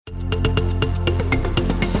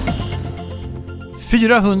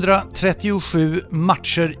437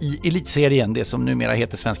 matcher i elitserien, det som numera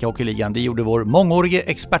heter Svenska Hockeyligan, det gjorde vår mångårige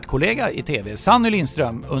expertkollega i tv, Sanny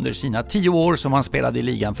Lindström, under sina 10 år som han spelade i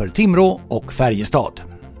ligan för Timrå och Färjestad.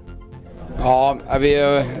 Ja,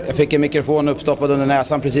 jag fick en mikrofon uppstoppad under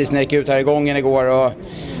näsan precis när jag gick ut här i gången igår och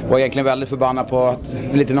var egentligen väldigt förbannad på att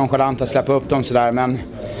lite nonchalant att släppa upp dem sådär, men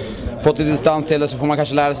fått lite distans till det så får man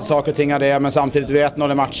kanske lära sig saker och ting av det, men samtidigt vi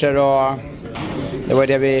 1-0 i matcher och det var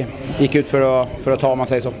det vi gick ut för att ta, om man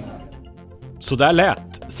säger så. Så där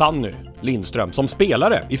lät Sanny Lindström som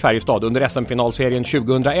spelare i Färjestad under SM-finalserien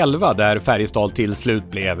 2011 där Färjestad till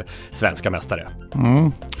slut blev svenska mästare.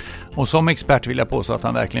 Och som expert vill jag påstå att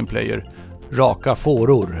han verkligen plöjer raka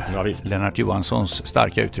fåror. Ja, visst. Lennart Johanssons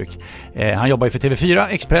starka uttryck. Han jobbar ju för TV4,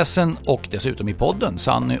 Expressen och dessutom i podden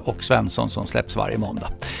Sanny och Svensson som släpps varje måndag.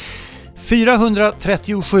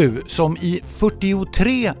 437 som i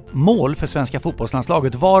 43 mål för svenska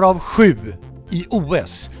fotbollslandslaget, varav 7 i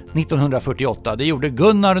OS 1948. Det gjorde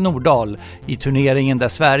Gunnar Nordahl i turneringen där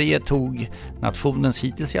Sverige tog nationens,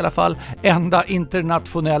 hittills i alla fall, enda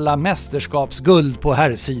internationella mästerskapsguld på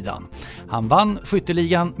herrsidan. Han vann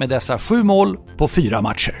skytteligan med dessa 7 mål på 4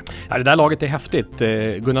 matcher. Ja, det där laget är häftigt.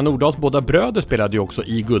 Gunnar Nordahls båda bröder spelade ju också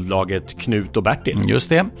i guldlaget, Knut och Bertil. Just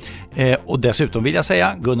det. Och dessutom vill jag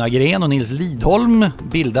säga, Gunnar Gren och Nils Lidholm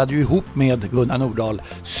bildade ju ihop med Gunnar Nordahl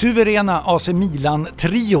suveräna AC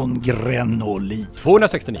Milan-trion Grenoli.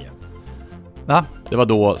 269. Va? Det var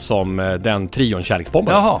då som den trion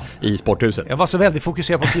kärleksbombades i Sporthuset. Jag var så väldigt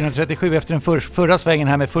fokuserad på 437 efter den förra svängen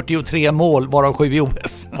här med 43 mål, varav 7 i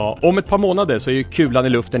OS. Ja, om ett par månader så är ju kulan i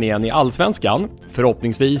luften igen i Allsvenskan.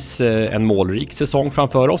 Förhoppningsvis en målrik säsong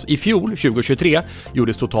framför oss. I fjol, 2023,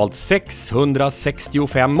 gjordes totalt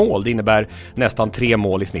 665 mål. Det innebär nästan 3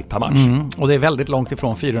 mål i snitt per match. Och det är väldigt långt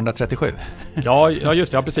ifrån 437. Ja,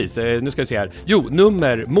 just det, ja, precis. Nu ska vi se här. Jo,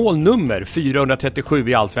 målnummer 437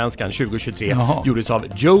 i Allsvenskan 2023 gjordes av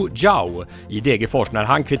Joe Zhao i Degerfors när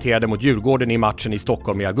han kvitterade mot Djurgården i matchen i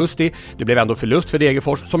Stockholm i augusti. Det blev ändå förlust för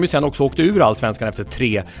Degerfors som ju sen också åkte ur Allsvenskan efter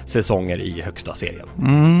 3 säsonger i högsta serien.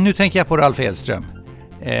 Nu tänker jag på Ralf Edström.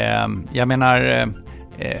 Jag menar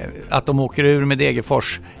att de åker ur med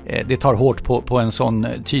Degerfors, det tar hårt på en sån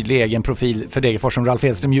tydlig egen profil för Degerfors som Ralf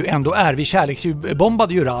Edström ju ändå är. Vi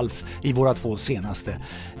kärleksbombade ju Ralf i våra 2 senaste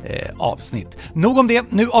avsnitt. Nog om det,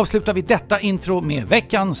 nu avslutar vi detta intro med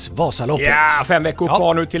veckans Vasaloppet. Ja, 5 veckor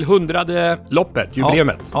kvar nu till 100:e loppet,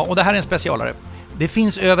 jubileumet. Ja, och det här är en specialare. Det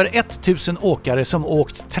finns över 1000 åkare som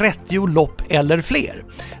åkt 30 lopp eller fler.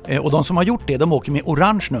 Och de som har gjort det, de åker med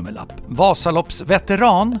orange nummerlapp.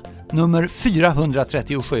 Vasaloppsveteran nummer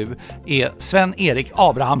 437 är Sven-Erik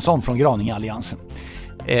Abrahamsson från Graninge-alliansen.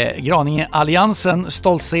 Graninge-alliansen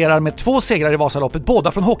stoltserar med 2 segrar i Vasaloppet,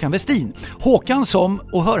 båda från Håkan Westin. Håkan som,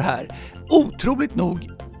 och hör här, otroligt nog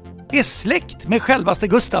är släkt med självaste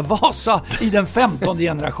Gustav Vasa i den 15:e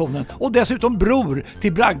generationen och dessutom bror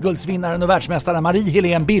till bragdguldsvinnaren och världsmästaren Marie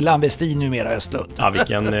Helene Billan Westin, numera Östlund. Ja,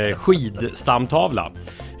 vilken skidstamtavla.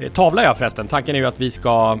 Tavla jag förresten. Tanken är ju att vi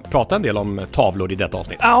ska prata en del om tavlor i detta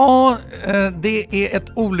avsnitt. Ja, det är ett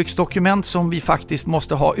olycksdokument som vi faktiskt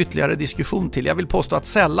måste ha ytterligare diskussion till. Jag vill påstå att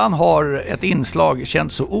sällan har ett inslag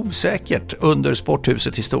känts så osäkert under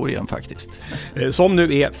Sporthuset historien faktiskt. Som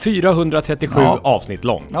nu är 437 avsnitt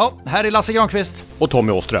lång. Ja, här är Lasse Granqvist och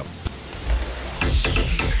Tommy Åström.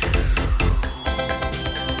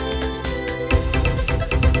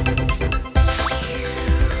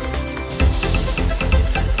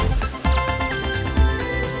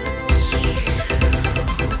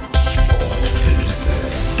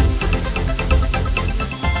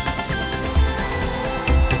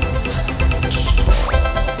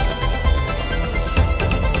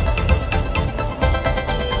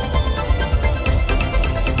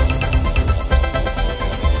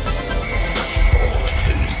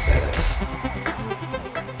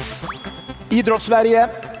 Idrottssverige,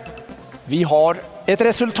 vi har ett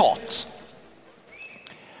resultat.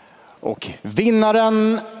 Och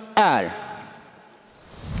vinnaren är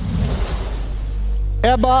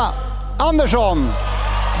Ebba Andersson.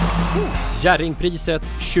 Jerringpriset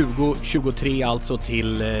 2023 alltså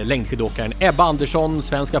till längdskidåkaren Ebba Andersson.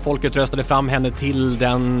 Svenska folket röstade fram henne till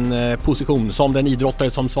den position som den idrottare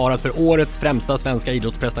som svarat för årets främsta svenska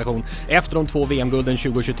idrottsprestation efter de 2 VM-gulden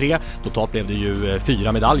 2023. Totalt blev det ju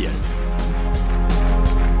 4 medaljer.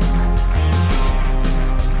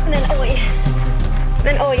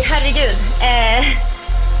 Men oj, herregud.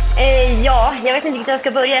 Ja, jag vet inte riktigt hur jag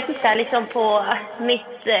ska börja. Jag sitter här liksom på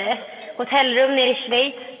mitt hotellrum nere i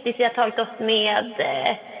Schweiz. Dit vi har tagit oss med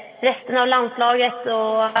resten av landslaget.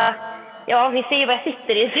 Och ja, ni ser ju vad jag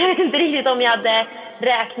sitter i. Så jag vet inte riktigt om jag hade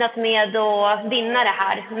räknat med att vinna det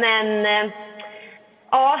här. Men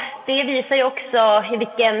Ja, det visar ju också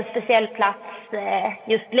vilken speciell plats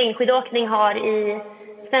just längdskidåkning har i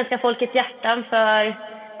svenska folkets hjärtan. För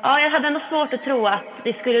ja, jag hade ändå svårt att tro att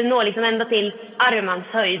det skulle nå liksom ända till armans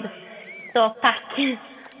höjd. Så tack!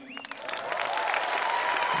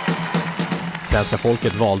 Svenska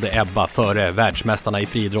folket valde Ebba före världsmästarna i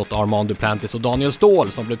friidrott Armand Duplantis och Daniel Ståhl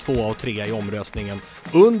som blev 2 och 3 i omröstningen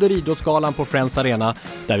under idrottsgalan på Friends Arena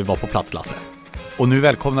där vi var på plats, Lasse. Och nu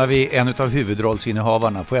välkomnar vi en av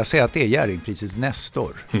huvudrollsinnehavarna. Får jag säga att det är Jerringprisets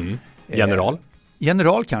Nestor. General?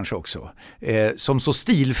 General kanske också. Som så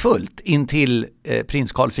stilfullt intill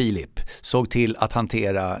prins Carl Philip såg till att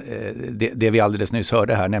hantera det vi alldeles nyss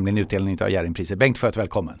hörde här, nämligen utdelningen av Jerringpriset. Bengt, för att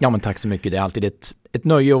välkommen. Ja, men tack så mycket. Det är alltid ett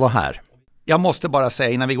nöje att vara här. Jag måste bara säga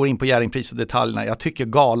innan vi går in på Jerringpriset och detaljerna, jag tycker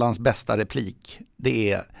galans bästa replik,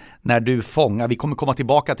 det är när du fångar, vi kommer komma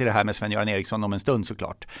tillbaka till det här med Sven-Göran Eriksson om en stund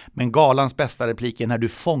såklart, men galans bästa replik är när du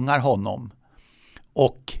fångar honom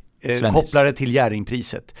och kopplar det till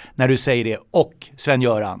Jerringpriset, när du säger det, och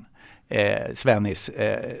Sven-Göran, Svennis,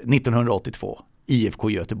 1982, IFK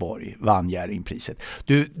Göteborg vann Jerringpriset.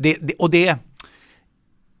 Det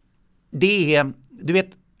är, du vet,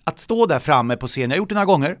 att stå där framme på scenen, jag har gjort det några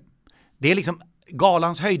gånger. Det är liksom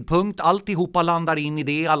galans höjdpunkt, alltihopa landar in i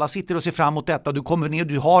det, alla sitter och ser fram emot detta, du kommer ner,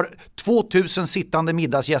 du har 2000 sittande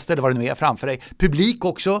middagsgäster eller vad det nu är framför dig, publik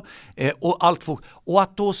också, och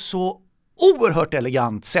att då så oerhört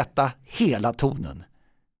elegant sätta hela tonen.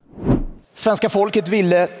 Svenska folket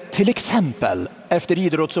ville till exempel efter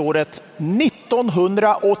idrottsåret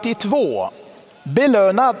 1982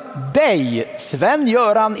 belöna dig,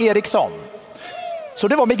 Sven-Göran Eriksson. Så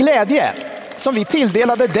det var med glädje som vi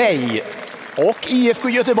tilldelade dig och IFK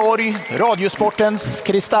Göteborg Radiosportens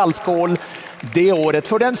kristallskål det året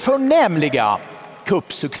för den förnämliga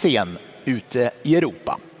cupsuccén ute i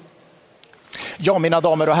Europa. Ja, mina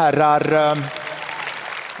damer och herrar.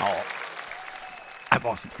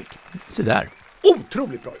 Se där.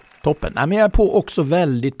 Otroligt bra. Toppen. Nej, men jag är också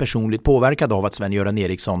väldigt personligt påverkad av att Sven-Göran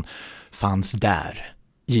Eriksson fanns där.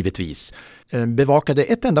 Givetvis. Bevakade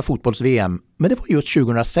ett enda fotbolls-VM, men det var just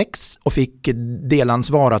 2006 och fick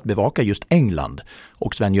delansvar att bevaka just England.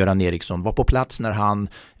 Och Sven-Göran Eriksson var på plats när han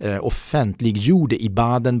offentliggjorde i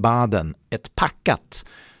Baden-Baden ett packat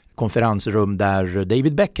konferensrum där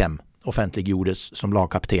David Beckham offentliggjordes som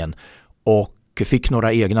lagkapten och fick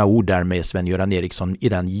några egna ord där med Sven-Göran Eriksson i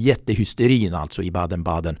den jättehysterin alltså i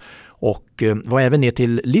Baden-Baden. Och var även ner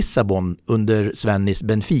till Lissabon under Svennis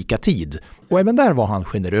Benfica-tid. Och även där var han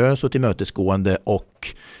generös och tillmötesgående och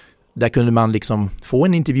där kunde man liksom få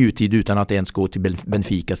en intervjutid utan att ens gå till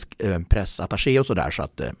Benficas pressattaché och sådär, så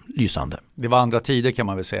att lysande. Det var andra tider kan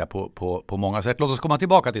man väl säga på många sätt. Låt oss komma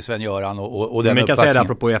tillbaka till Sven-Göran och den men kan säga det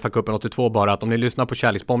apropå UEFA-cupen 82 bara att om ni lyssnar på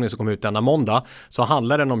Kärleksbombning som kom ut denna måndag så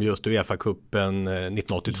handlar den om just UEFA-cupen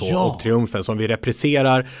 1982 och triumfen som vi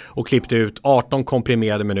repriserar och klippte ut 18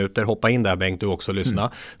 komprimerade minuter. Hoppa in där Bengt, du också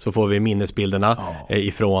lyssna så får vi minnesbilderna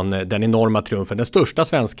ifrån den enorma triumfen. Den största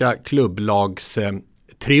svenska klubblags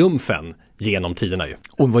triumfen genom tiderna ju.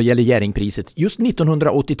 Och vad gäller Jerringpriset, just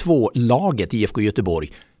 1982 laget IFK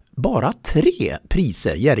Göteborg bara 3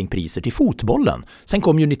 priser, Jerringpriser till fotbollen. Sen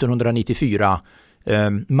kom ju 1994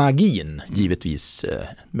 magin, givetvis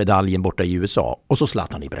medaljen borta i USA och så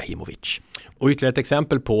Zlatan Ibrahimovic. Och ytterligare ett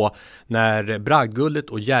exempel på när bragdguldet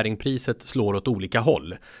och Jerringpriset slår åt olika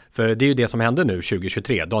håll. För det är ju det som hände nu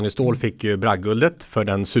 2023. Daniel Ståhl fick ju bragdguldet för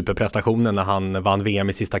den superprestationen när han vann VM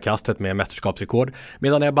i sista kastet med mästerskapsrekord.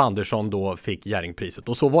 Medan Ebba Andersson då fick Jerringpriset.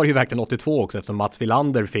 Och så var det ju verkligen 82 också eftersom Mats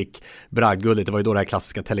Wilander fick bragdguldet. Det var ju då det här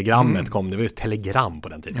klassiska telegrammet kom. Det var ju ett telegram på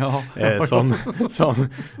den tiden. Ja. Som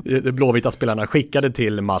de blåvita spelarna skickade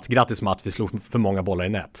till Mats. Grattis Mats, vi slog för många bollar i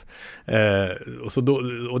nät.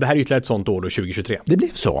 Och det här är ytterligare ett sånt år då 2023. Det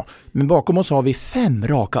blev så. Men bakom oss har vi 5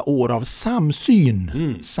 raka år av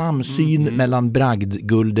samsyn. Samsyn mellan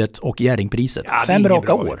bragdguldet och Jerringpriset. Ja, 5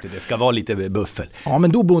 raka år. Det ska vara lite buffel. Ja,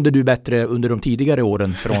 men då bodde du bättre under de tidigare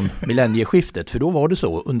åren från millennieskiftet. För då var det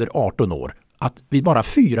så under 18 år att vid bara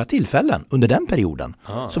 4 tillfällen under den perioden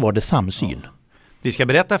så var det samsyn. Vi ska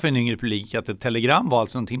berätta för en yngre publik att ett telegram var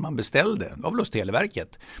alltså någonting man beställde. Det var väl hos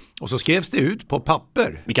Televerket. Och så skrevs det ut på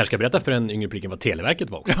papper. Vi kanske ska berätta för en yngre publik vad Televerket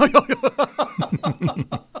var också.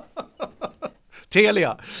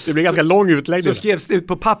 Telia. Det blir ganska lång utläggning. Så skrevs det ut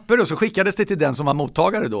på papper och så skickades det till den som var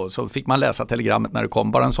mottagare då. Så fick man läsa telegrammet när det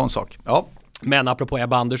kom. Bara en sån sak. Ja. Men apropå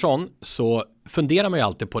Ebba Andersson så funderar man ju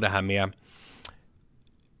alltid på det här med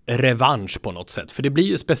revansch på något sätt. För det blir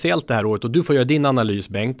ju speciellt det här året och du får göra din analys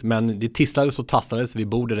Bengt, men det tisslades och tasslades vid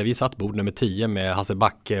bordet där vi satt, bord nummer 10 med Hasse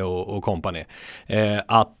Backe och company.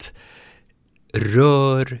 Att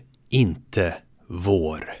rör inte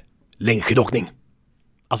vår längdskidåkning.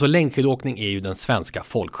 Alltså längdskidåkning är ju den svenska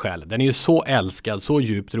folksjälen. Den är ju så älskad, så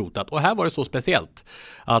djupt rotad. Och här var det så speciellt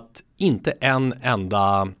att inte en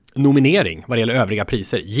enda nominering vad det gäller övriga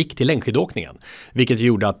priser gick till längdskidåkningen. Vilket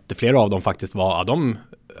gjorde att flera av dem faktiskt var,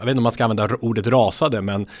 jag vet inte om man ska använda ordet rasade,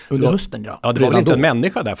 men under hösten, ja, det var väl inte en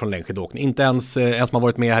människa där från längdskidåkning. Inte ens som har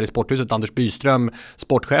varit med här i Sporthuset, Anders Byström,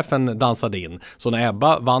 sportchefen, dansade in. Så när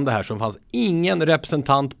Ebba vann det här så fanns ingen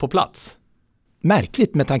representant på plats.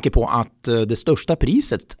 Märkligt med tanke på att det största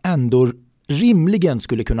priset ändå rimligen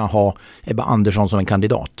skulle kunna ha Ebba Andersson som en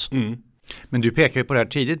kandidat. Mm. Men du pekar ju på det här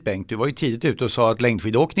tidigt, Bengt. Du var ju tidigt ute och sa att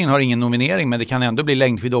längdskidåkningen har ingen nominering, men det kan ändå bli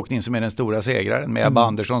längdskidåkningen som är den stora segraren med Ebba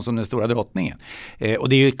Andersson som den stora drottningen. Och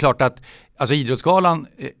det är ju klart att alltså Idrottsgalan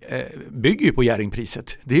bygger ju på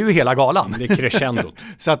Jerringpriset. Det är ju hela galan. Det är crescendo.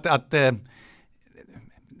 Så att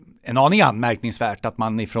en aning anmärkningsvärt att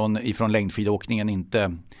man ifrån längdskidåkningen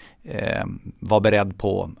inte var beredd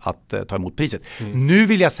på att ta emot priset. Nu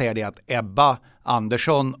vill jag säga det att Ebba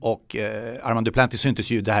Andersson och Armand Duplantis syntes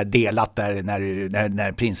ju det här delat där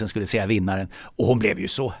när Prinsen skulle säga vinnaren. Och hon blev ju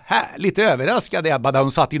så härligt överraskad, Ebba, där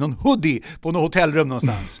hon satt i någon hoodie på något hotellrum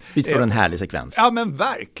någonstans. Visst var det en härlig sekvens? Ja, men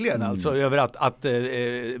verkligen alltså, över att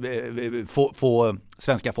få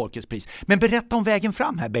svenska folkets pris. Men berätta om vägen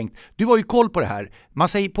fram här, Bengt. Du har ju koll på det här.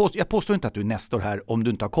 Jag påstår inte att du är nästor här om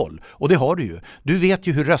du inte har koll. Och det har du ju. Du vet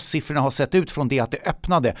ju hur röstsiffrorna har sett ut från det att det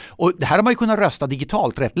öppnade. Och det här har man ju kunnat rösta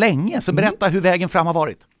digitalt rätt länge. Så berätta hur vägen fram har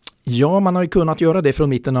varit. Ja, man har ju kunnat göra det från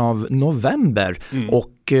mitten av november.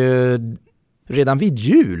 Och redan vid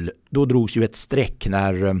jul då drogs ju ett streck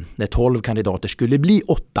när 12 kandidater skulle bli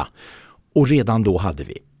 8. Och redan då hade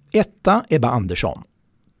vi 1 Ebba Andersson,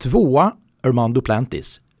 2 Armand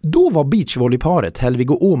Duplantis. Då var beachvolleyparet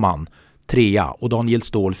Helvig och Åman 3 och Daniel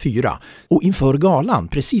Ståhl 4. Och inför galan,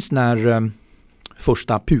 precis när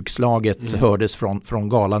första pukslaget hördes från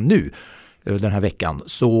galan nu den här veckan,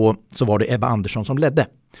 så var det Ebba Andersson som ledde.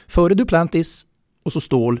 Före Duplantis och så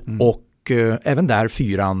Ståhl och även där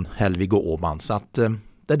 4 Helvig och Åman. Så att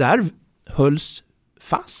det där hölls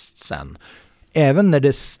fast sen. Även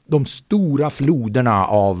när de stora floderna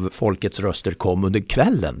av folkets röster kom under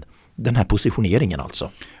kvällen. Den här positioneringen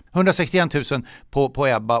alltså. 161 000 på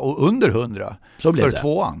Ebba och under 100 så för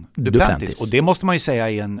 2an Duplantis. Och det måste man ju säga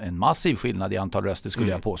är en massiv skillnad i antal röster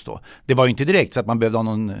skulle jag påstå. Det var ju inte direkt så att man behövde ha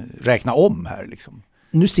någon räkna om här liksom.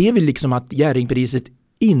 Nu ser vi liksom att Jerringpriset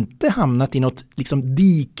inte hamnat i något liksom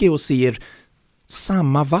dike och ser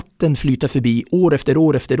samma vatten flyta förbi år efter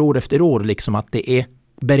år efter år efter år, liksom att det är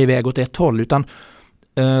bär iväg åt ett håll, utan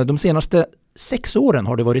de senaste 6 åren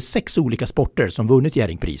har det varit 6 olika sporter som vunnit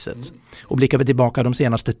Jerringpriset. Och blickar vi tillbaka de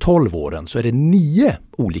senaste 12 åren så är det 9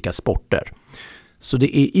 olika sporter. Så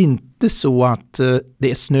det är inte så att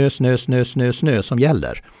det är snö som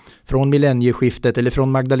gäller. Från millennieskiftet eller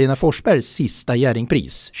från Magdalena Forsbergs sista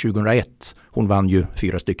Jerringpris 2001. Hon vann ju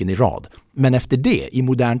 4 stycken i rad. Men efter det, i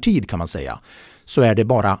modern tid kan man säga, så är det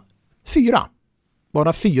bara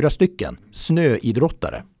 4 stycken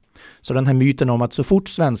snöidrottare. Så den här myten om att så fort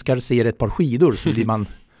svenskar ser ett par skidor så blir man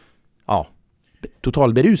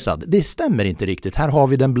totalberusad, det stämmer inte riktigt. Här har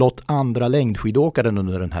vi den blott andra längdskidåkaren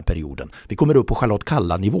under den här perioden. Vi kommer upp på Charlotte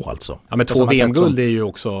Kalla-nivå alltså. Ja, men 2 VM-guld är ju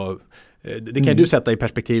också... Det kan du sätta i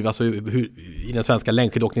perspektiv alltså, i den svenska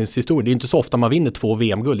längdskidåkningens historia. Det är inte så ofta man vinner 2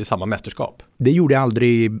 VM-guld i samma mästerskap. Det gjorde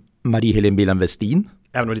aldrig Marie-Helene Billen-Westin.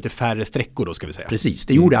 Även om lite färre sträckor då ska vi säga. Precis,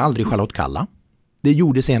 det gjorde aldrig Charlotte Kalla. Det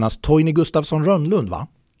gjorde senast Toine Gustafsson Rönnlund, va?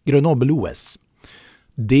 Grenoble-OS.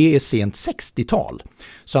 Det är sent 60-tal.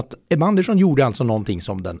 Så att Ebba Andersson gjorde alltså någonting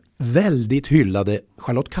som den väldigt hyllade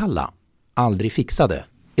Charlotte Kalla aldrig fixade.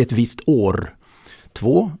 Ett visst år.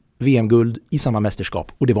 2 VM-guld i samma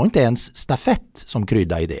mästerskap. Och det var inte ens stafett som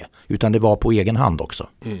krydda i det, utan det var på egen hand också.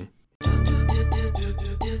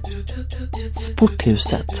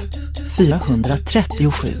 Sporthuset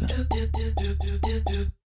 437.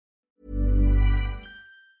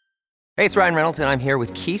 Hey, it's Ryan Reynolds, and I'm here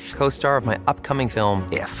with Keith, co-star of my upcoming film,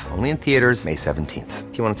 If, only in theaters May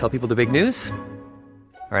 17th. Do you want to tell people the big news?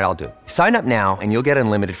 All right, I'll do it. Sign up now and you'll get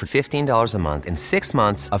unlimited for $15 a month and 6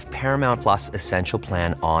 months of Paramount Plus Essential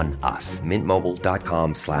Plan on us.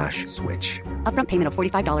 MintMobile.com/switch. Upfront payment of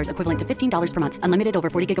 $45 equivalent to $15 per month. Unlimited over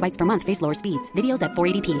 40 gigabytes per month. Face lower speeds. Videos at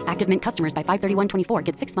 480p. Active Mint customers by 531.24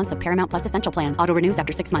 get 6 months of Paramount Plus Essential Plan. Auto renews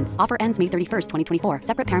after 6 months. Offer ends May 31st, 2024.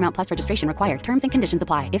 Separate Paramount Plus registration required. Terms and conditions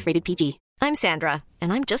apply if rated PG. I'm Sandra,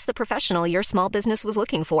 and I'm just the professional your small business was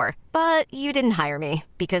looking for. But you didn't hire me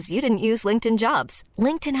because you didn't use LinkedIn Jobs.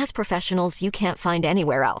 LinkedIn has professionals you can't find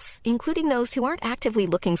anywhere else, including those who aren't actively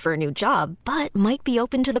looking for a new job, but might be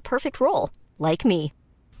open to the perfect role, like me.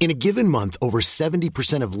 In a given month, over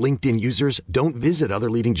 70% of LinkedIn users don't visit other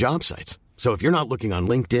leading job sites. So if you're not looking on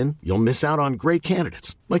LinkedIn, you'll miss out on great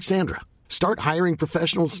candidates like Sandra. Start hiring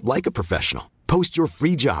professionals like a professional. Post your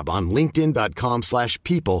free job on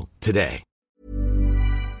linkedin.com/people today.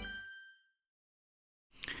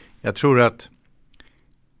 Jag tror att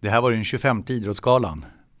det här var den 25:e idrottsgalan.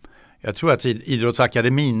 Jag tror att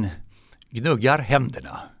Idrottsakademin gnuggar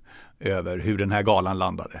händerna över hur den här galan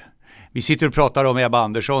landade. Vi sitter och pratar om Ebba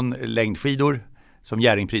Andersson, längdskidor som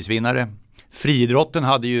Jerringprisvinnare. Friidrotten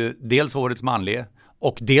hade ju dels årets manlige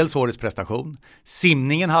och dels årets prestation.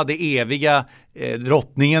 Simningen hade eviga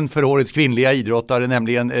drottningen för årets kvinnliga idrottare,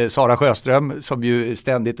 nämligen Sara Sjöström, som ju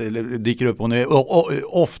ständigt dyker upp. Hon är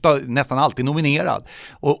ofta, nästan alltid nominerad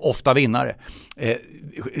och ofta vinnare.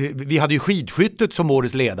 Vi hade ju skidskyttet som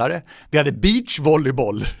årets ledare. Vi hade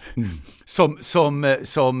beachvolleyboll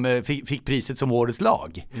som fick priset som årets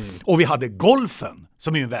lag. Och vi hade golfen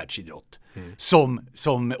som är en världsidrott.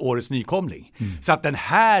 Som årets nykomling. Så att den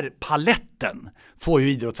här paletten får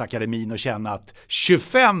ju Idrottsakademin att känna att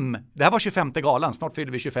det här var 25:e galan, snart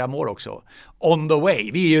fyller vi 25 år också. On the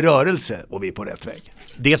way, vi är i rörelse och vi är på rätt väg.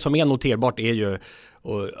 Det som är noterbart är ju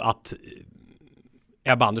att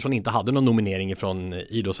Ebba Andersson inte hade någon nominering från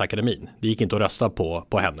Idrottsakademin. Det gick inte att rösta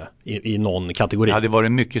på henne i någon kategori. Det hade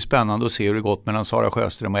varit mycket spännande att se hur det gått mellan Sara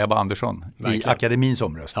Sjöström och Ebba Andersson i akademins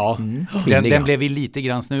omröstning. Ja. Den blev vi lite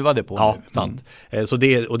grann snuvade på. Ja, sant. Så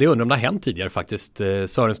det undrar om det har hänt tidigare faktiskt.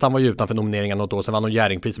 Sörenstam var ju utanför nomineringen något år, sen vann hon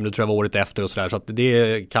Jerringpris, men det tror jag var året efter och sådär. Så att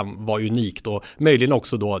det kan vara unikt och möjligen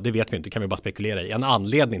också då, det vet vi inte, kan vi bara spekulera i, en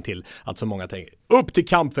anledning till att så många tänker upp till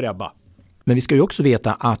kamp för Ebba. Men vi ska ju också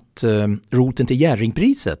veta att roten till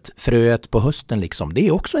Jerringpriset, fröet på hösten liksom, det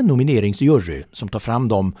är också en nomineringsjury som tar fram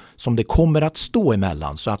dem som det kommer att stå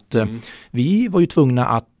emellan. Så att vi var ju tvungna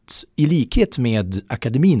att i likhet med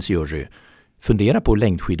akademins jury fundera på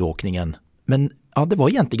längdskidåkningen. Men ja, det var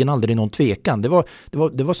egentligen aldrig någon tvekan. Det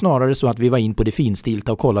var snarare så att vi var in på det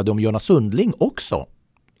finstilta och kollade om Jonas Sundling också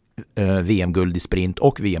VM-guld i sprint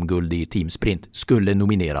och VM-guld i teamsprint skulle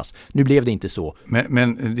nomineras. Nu blev det inte så.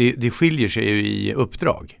 Men det skiljer sig ju i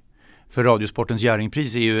uppdrag. För Radiosportens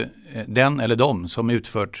Jerringpris är ju den eller de som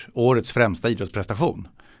utfört årets främsta idrottsprestation.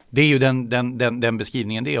 Det är ju den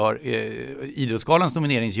beskrivningen det har. Idrottsgalans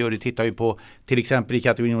nomineringsjury tittar ju på till exempel i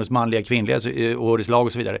kategorin årets manliga, kvinnliga, årets lag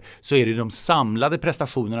och så vidare. Så är det de samlade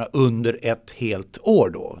prestationerna under ett helt år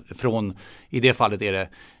då. I det fallet är det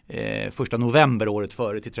 1 november året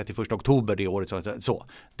före till 31 oktober det året. Så.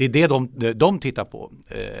 Det är det de tittar på.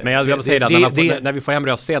 Men jag vill säga att när vi får hem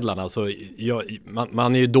röstsedlarna så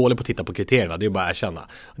man är ju dålig på att titta på kriterierna, det är bara att erkänna.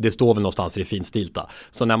 Det står väl någonstans i det finstilta.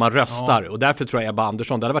 Så när man röstar, och därför tror jag Ebba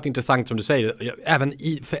Andersson, det hade varit intressant som du säger,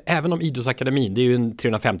 även om Idrottsakademin, det är ju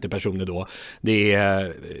 350 personer då, det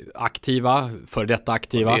är aktiva, för detta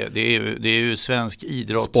aktiva. Det är ju svensk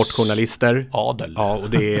idrotts... Sportjournalister. Adel. Ja, och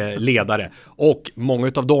det är ledare. Och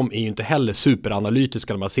många av dem är ju inte heller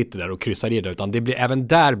superanalytiska när man sitter där och kryssar i det, utan även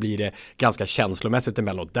där blir det ganska känslomässigt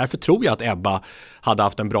emellanåt. Därför tror jag att Ebba hade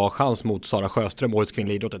haft en bra chans mot Sara Sjöström, årets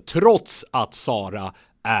kvinnliga idrottare, trots att Sara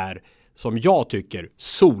är, som jag tycker,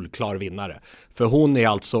 solklar vinnare. För hon är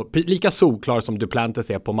alltså lika solklar som Duplantis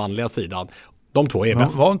är på manliga sidan. De två är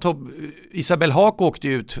bäst. Isabel Haak åkte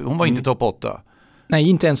ut, hon var inte topp 8. Nej,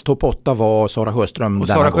 inte ens topp 8 var Sara Sjöström. Och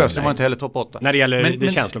Sara Sjöström var inte heller topp 8. När det gäller det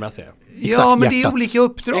känslomässiga. Ja, men det är olika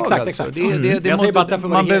uppdrag. Exakt.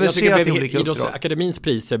 Man behöver se att det är olika uppdrag. Idrottsakademins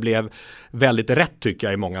priser blev väldigt rätt tycker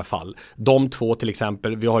jag i många fall. De två till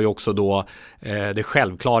exempel, vi har ju också då det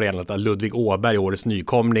självklara egentligen att Ludvig Åberg, årets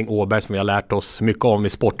nykomling, Åberg som vi har lärt oss mycket om i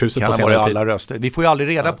Sporthuset på senare tid. Alla röster. Vi får ju aldrig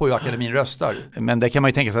reda på hur akademin röstar, men det kan man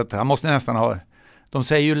ju tänka sig att han måste nästan ha. De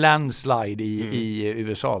säger ju landslide i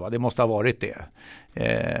USA, va? Det måste ha varit det.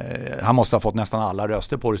 Han måste ha fått nästan alla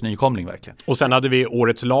röster på årets nykomling verkligen. Och sen hade vi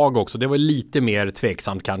årets lag också. Det var lite mer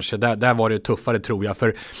tveksamt kanske. Där var det tuffare tror jag.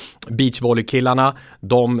 För beachvolleykillarna,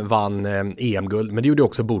 de vann EM-guld. Men det gjorde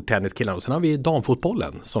också bordtenniskillarna. Och sen har vi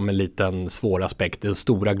damfotbollen som en liten svår aspekt. Den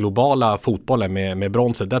stora globala fotbollen med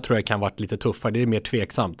bronset. Där tror jag kan ha varit lite tuffare. Det är mer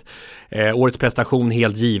tveksamt. Årets prestation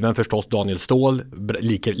helt given förstås Daniel Ståhl.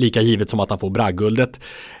 Lika givet som att han får bragdguldet.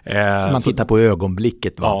 Så man tittar på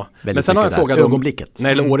ögonblicket. Ja. Men sen har jag frågat ögonblicket. När det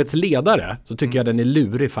gäller årets ledare så tycker jag den är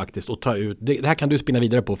lurig faktiskt att ta ut. Det här kan du spinna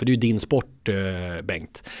vidare på för det är ju din sport,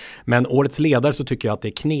 Bengt. Men årets ledare så tycker jag att det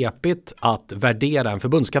är knepigt att värdera en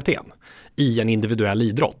förbundskapten i en individuell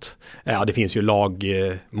idrott. Ja, det finns ju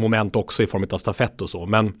lagmoment också i form av stafett och så.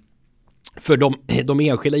 Men för de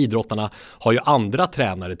enskilda idrottarna har ju andra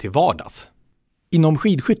tränare till vardags. Inom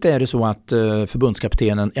skidskytte är det så att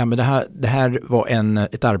förbundskaptenen, men det här var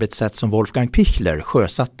ett arbetssätt som Wolfgang Pichler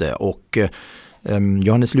sjösatte och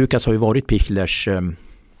Johannes Lukas har ju varit Pichlers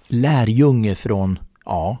lärjunge från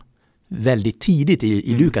väldigt tidigt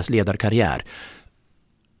i Lukas ledarkarriär.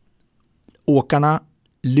 Åkarna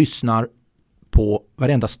lyssnar på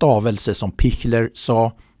varenda stavelse som Pichler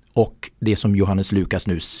sa och det som Johannes Lukas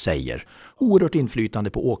nu säger. Oerhört inflytande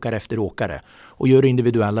på åkare efter åkare och gör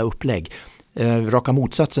individuella upplägg. Raka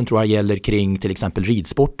motsatsen tror jag gäller kring till exempel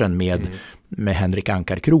ridsporten med Henrik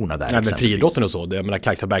Ankarkrona där. Nej, men friidrotten och så. Jag menar,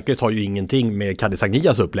 Kajsa Bergqvist har ju ingenting med Kadis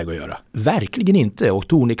Agnias upplägg att göra. Verkligen inte. Och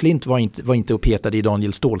Tone Klint var inte och petade i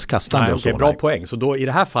Daniel Ståhls kastande. Nej, och så. Bra poäng. Så då i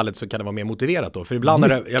det här fallet så kan det vara mer motiverat då. För ibland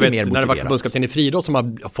när det var förbundskapten i friidrott som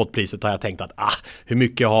har fått priset har jag tänkt att hur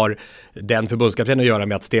mycket har den förbundskapten att göra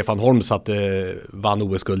med att Stefan Holm vann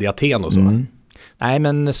OS-guld i Aten och så. Nej,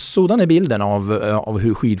 men sådan är bilden av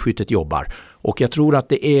hur skidskyttet jobbar. Och jag tror att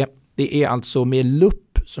det är alltså med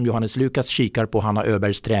lupp som Johannes Lukas kikar på Hanna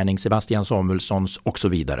Öbergs träning, Sebastian Samuelssons och så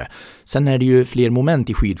vidare. Sen är det ju fler moment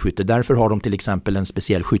i skidskytte. Därför har de till exempel en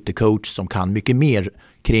speciell skyttecoach som kan mycket mer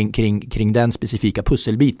kring den specifika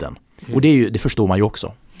pusselbiten. Och det förstår man ju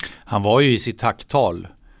också. Han var ju i sitt tacktal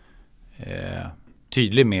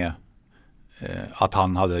tydlig med att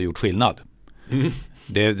han hade gjort skillnad.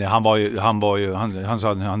 Han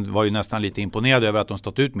var ju nästan lite imponerad över att de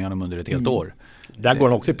stått ut med honom under ett helt år. Där går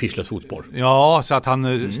han också i Pichlers fotspår. Ja, så att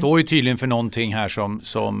han står ju tydligen för någonting här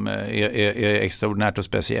som är extraordinärt och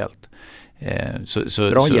speciellt.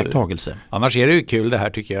 Bra iakttagelse. Annars är det ju kul det här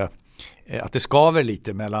tycker jag. Att det skaver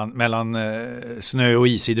lite mellan snö- och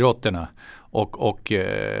isidrotterna och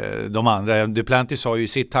de andra. Duplantis sa ju i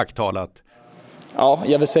sitt tacktal att... Ja,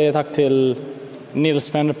 jag vill säga tack till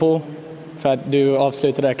Nils van der Poel för att du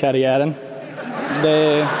avslutade karriären.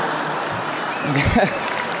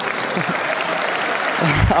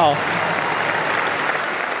 Ja.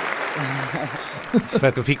 För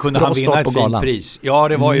att då kunde han vinna ett fint pris. Ja,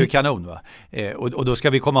 det var ju kanon va. Och då ska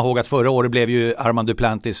vi komma ihåg att förra året blev ju Armand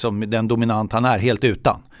Duplantis som den dominant han är helt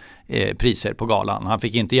utan priser på galan. Han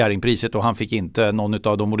fick inte Jerringpriset och han fick inte någon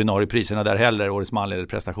av de ordinarie priserna där heller, årets manlig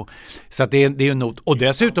prestation. Så att det är ju not. Och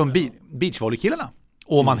dessutom beachvolleykillarna.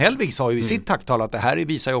 Åman Helvig sa ju i sitt tacktal att det här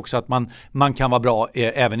visar ju också att man kan vara bra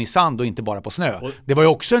även i sand och inte bara på snö. Det var ju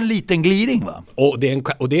också en liten gliring va? Och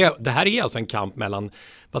det här är alltså en kamp mellan,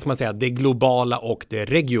 vad ska man säga, det globala och det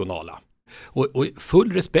regionala. Och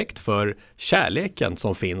full respekt för kärleken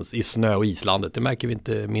som finns i snö- och islandet. Det märker vi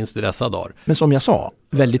inte minst i dessa dagar. Men som jag sa,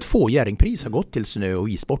 väldigt få Jerringpris har gått till snö- och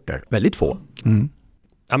issporter. Väldigt få.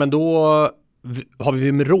 Ja, men då har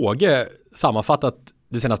vi med råge sammanfattat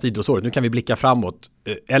det senaste idrottsåret. Nu kan vi blicka framåt.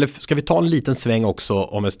 Eller ska vi ta en liten sväng också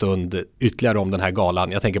om en stund ytterligare om den här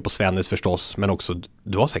galan? Jag tänker på Svennis förstås, men också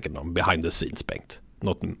du har säkert någon behind the scenes, Bengt.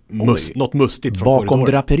 Något mustigt från bakom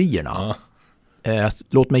korridoren. Draperierna.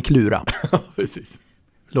 Låt mig klura. Precis.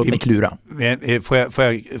 Låt mig klura.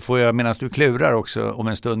 Får jag medan du klurar också om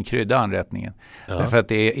en stund krydda anrättningen. Därför att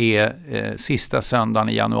det är sista söndagen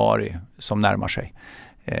i januari som närmar sig.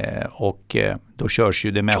 Och då körs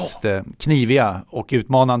ju det mest kniviga och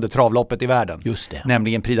utmanande travloppet i världen. Just det.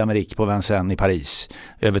 Nämligen Prix d'Amérique på Vincennes i Paris.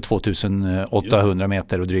 Över 2800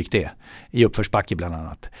 meter och drygt det. I uppförsbacke bland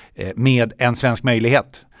annat. Med en svensk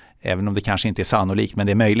möjlighet. Även om det kanske inte är sannolikt, men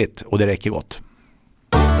det är möjligt och det räcker gott.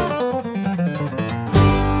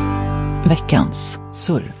 Veckans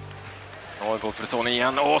surr. Gottfridsson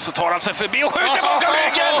igen och så tar han sig förbi och skjuter bakom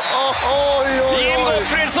ryggen. Jim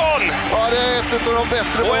Gottfridsson! Ja, det är ett av de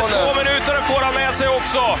bättre målen. Och 2 minuter får han med sig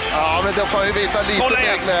också. Ja, men det får ju visa lite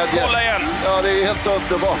mer glädje. Kolla igen! Ja, det är helt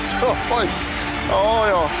underbart. Oj.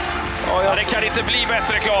 Ja, det kan inte bli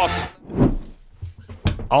bättre, Claes.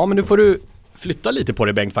 Ja, men nu får du flytta lite på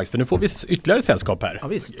dig, Bengt, faktiskt, för nu får vi ytterligare sällskap här. Ja,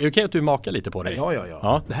 visst. Är det okej att du makar lite på dig?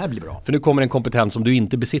 Ja. Det här blir bra. För nu kommer en kompetens som du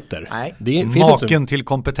inte besitter. Nej. Maken till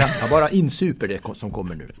kompetens. Jag bara insuper det som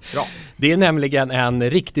kommer nu. Bra. Det är nämligen en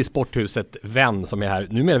riktig Sporthuset-vän som är här.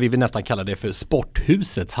 Numera vill vi nästan kalla det för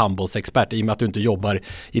Sporthusets handbollsexpert i och med att du inte jobbar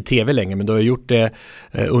i tv längre, men du har gjort det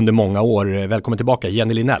under många år. Välkommen tillbaka,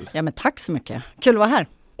 Jenny Linell. Ja, men tack så mycket. Kul att vara här.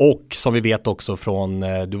 Och som vi vet också från,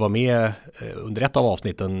 du var med under ett av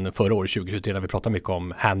avsnitten förra året 2023 när vi pratade mycket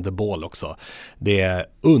om hand the ball också. Det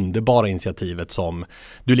underbara initiativet som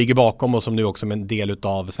du ligger bakom och som nu också är en del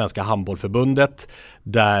av Svenska handbollförbundet,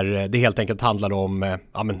 där det helt enkelt handlar om,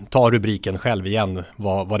 ta rubriken själv igen,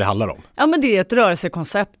 vad det handlar om. Ja, men det är ett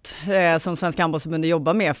rörelsekoncept som Svenska handbollsförbundet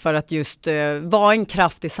jobbar med för att just vara en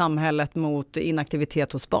kraft i samhället mot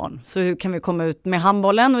inaktivitet hos barn. Så hur kan vi komma ut med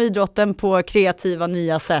handbollen och idrotten på kreativa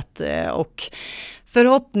nya sätt och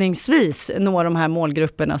förhoppningsvis nå de här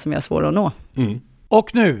målgrupperna som är svåra att nå.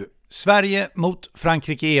 Och nu Sverige mot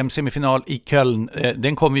Frankrike i EM-semifinal i Köln.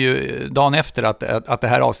 Den kommer ju dagen efter att det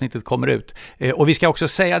här avsnittet kommer ut. Och vi ska också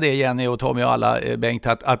säga det, Jenny och Tommy och alla, Bengt,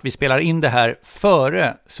 att vi spelar in det här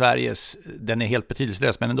före Sveriges, den är helt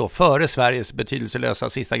betydelselös, men ändå före Sveriges betydelselösa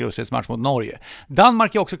sista gruppspelsmatch mot Norge.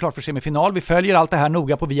 Danmark är också klart för semifinal. Vi följer allt det här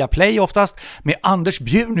noga på Viaplay oftast med Anders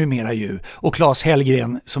Bjur numera ju och Claes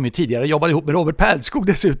Hellgren som ju tidigare jobbade ihop med Robert Pärlskog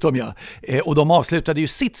dessutom. Ja. Och de avslutade ju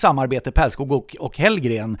sitt samarbete, Pärlskog och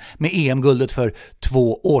Hellgren, med EM-guldet för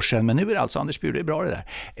 2 år sedan. Men nu är det alltså Anders Bjur, det är bra det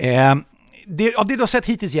där. Av det du har sett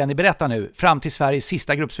hittills, Jenny, berätta nu fram till Sveriges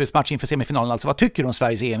sista gruppspelsmatch inför semifinalen. Alltså, vad tycker du om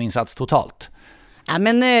Sveriges EM-insats totalt? Ja,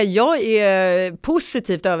 men jag är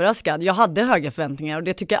positivt överraskad. Jag hade höga förväntningar och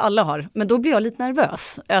det tycker jag alla har. Men då blir jag lite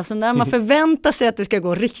nervös. Alltså när man förväntar sig att det ska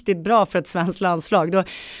gå riktigt bra för ett svenskt landslag.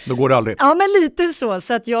 Då går det aldrig. Ja, men lite så.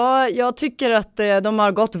 Så att jag tycker att de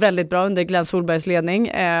har gått väldigt bra under Glenn Solbergs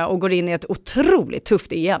ledning och går in i ett otroligt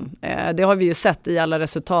tufft EM. Det har vi ju sett i alla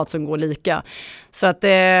resultat som går lika. Så att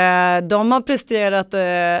de har presterat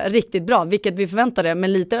riktigt bra, vilket vi förväntade,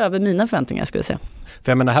 men lite över mina förväntningar skulle jag säga.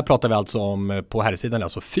 För jag menar, här pratar vi alltså om på här sidan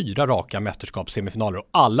alltså 4 raka mästerskapssemifinaler och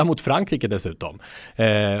alla mot Frankrike dessutom.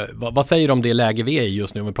 Vad säger du om det läge vi är i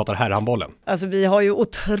just nu om vi pratar herrhandbollen? Alltså vi har ju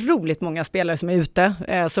otroligt många spelare som är ute.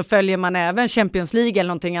 Så följer man även Champions League eller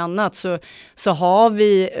någonting annat så har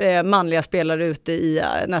vi manliga spelare ute i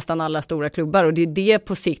nästan alla stora klubbar. Och det är det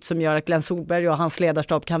på sikt som gör att Glenn Solberg och hans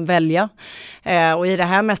ledarskap kan välja. Och i det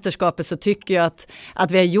här mästerskapet så tycker jag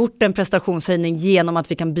att vi har gjort en prestationshöjning genom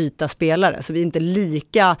att vi kan byta spelare. Så vi är inte lika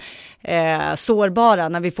sårbara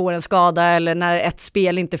när vi får en skada eller när ett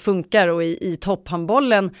spel inte funkar. Och i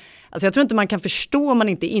topphandbollen, alltså jag tror inte man kan förstå om man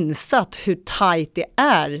inte är insatt hur tajt det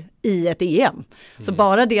är i ett EM. Så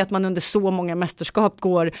bara det att man under så många mästerskap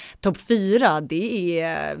går topp 4, det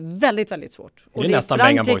är väldigt, väldigt svårt. Och det är nästan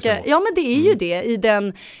Frankrike. Ja, men det är ju det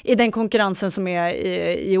i den konkurrensen som är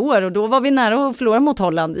i år. Och då var vi nära att förlora mot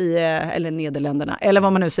Holland eller Nederländerna, eller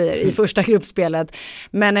vad man nu säger, i första gruppspelet.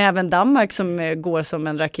 Men även Danmark som går som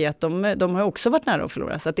en raket, de har också varit nära att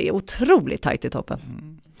förlora. Så att det är otroligt tajt i toppen.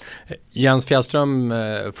 Jens Fjällström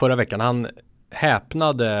förra veckan, han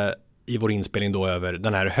häpnade i vår inspelning då över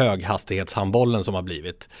den här höghastighetshandbollen som har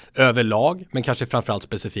blivit överlag, men kanske framförallt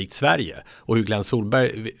specifikt Sverige och hur Glenn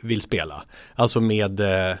Solberg vill spela. Alltså med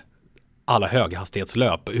alla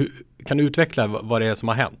höghastighetslöp. Kan du utveckla vad det är som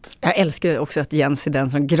har hänt? Jag älskar också att Jens är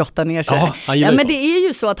den som grottar ner sig. Ja, men det är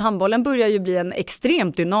ju så att handbollen börjar ju bli en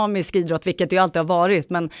extremt dynamisk idrott, vilket det ju alltid har varit.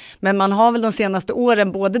 Men man har väl de senaste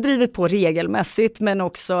åren både drivit på regelmässigt men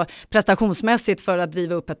också prestationsmässigt för att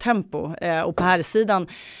driva upp ett tempo. Och på här sidan,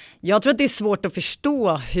 jag tror att det är svårt att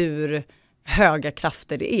förstå hur höga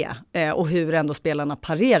krafter det är och hur ändå spelarna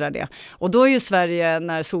parerar det. Och då är ju Sverige,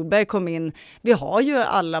 när Solberg kom in, vi har ju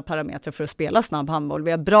alla parametrar för att spela snabb handboll.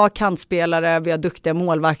 Vi har bra kantspelare, vi har duktiga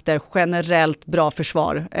målvakter, generellt bra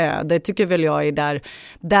försvar. Det tycker väl jag är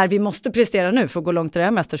där vi måste prestera nu för att gå långt i det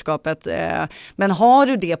här mästerskapet. Men har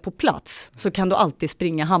du det på plats så kan du alltid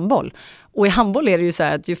springa handboll. Och i handboll är det ju så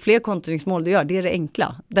här att ju fler kontringsmål du gör, det är det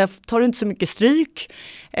enkla. Där tar du inte så mycket stryk.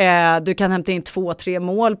 Du kan hämta in 2-3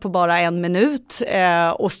 mål på bara 1 minut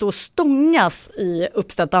och stå och stångas i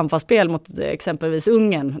uppställt anfallsspel mot exempelvis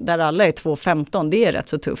Ungern där alla är 2-15. Det är rätt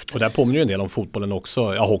så tufft. Och där påminner ju en del om fotbollen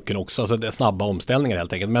också, ja, hockeyn också. Alltså det är snabba omställningar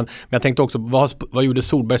helt enkelt. Men jag tänkte också, vad gjorde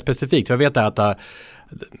Solberg specifikt? För jag vet att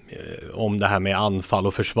om det här med anfall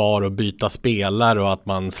och försvar och byta spelare och att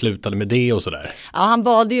man slutade med det och sådär. Ja, han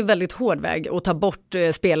valde ju väldigt hård väg att ta bort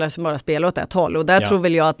spelare som bara spelar åt ett håll och där tror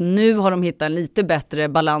väl jag att nu har de hittat en lite bättre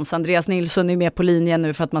balans. Andreas Nilsson är med på linjen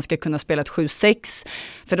nu för att man ska kunna spela ett 7-6.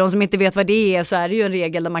 För de som inte vet vad det är så är det ju en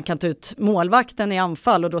regel där man kan ta ut målvakten i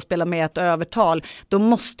anfall och då spela med ett övertal. Då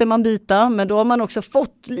måste man byta, men då har man också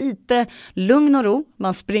fått lite lugn och ro.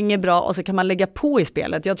 Man springer bra och så kan man lägga på i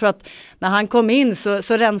spelet. Jag tror att när han kom in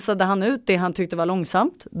så rensade han ut det han tyckte var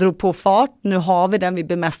långsamt, drog på fart, nu har vi den, vi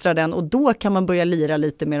bemästrar den och då kan man börja lira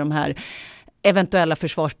lite med de här eventuella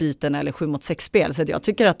försvarsbyten eller 7-mot-6-spel. Så jag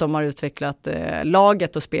tycker att de har utvecklat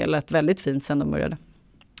laget och spelet väldigt fint sedan de började.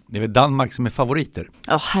 Det är väl Danmark som är favoriter?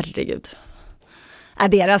 Ja, herregud.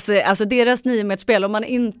 Deras 9-metersspel, om man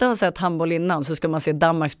inte har sett handboll innan så ska man se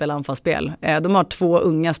Danmark spela anfallsspel. De har 2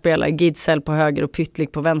 unga spelare, Gidsel på höger och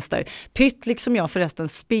Pytlik på vänster. Pytlik som jag förresten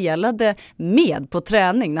spelade med på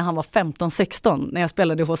träning när han var 15-16 när jag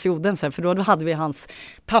spelade hos Odense, för då hade vi hans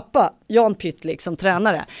pappa Jan Pytlik som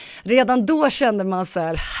tränare. Redan då kände man så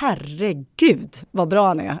här, herregud vad bra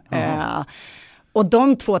han är. Och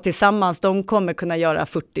de 2 tillsammans, de kommer kunna göra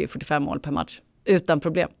 40-45 mål per match. Utan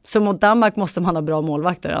problem. Så mot Danmark måste man ha bra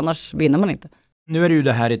målvakter, annars vinner man inte. Nu är det ju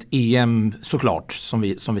det här ett EM såklart som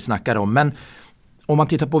vi snackar om, men om man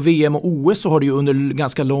tittar på VM och OS så har det ju under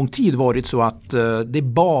ganska lång tid varit så att det är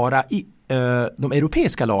bara de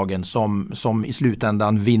europeiska lagen som i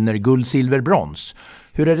slutändan vinner guld, silver, brons.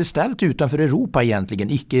 Hur är det ställt utanför Europa egentligen,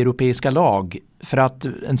 icke-europeiska lag? För att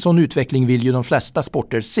en sån utveckling vill ju de flesta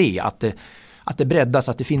sporter se, att det breddas,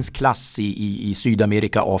 att det finns klass i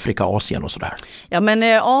Sydamerika, Afrika, Asien och sådär. Ja, men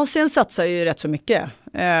Asien satsar ju rätt så mycket.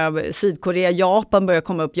 Sydkorea, Japan börjar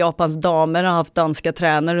komma upp. Japans damer har haft danska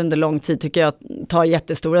tränare under lång tid, tycker jag tar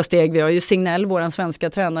jättestora steg. Vi har ju Signell, våran svenska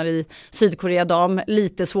tränare i Sydkorea dam,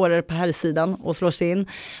 lite svårare på här sidan och slår sig in.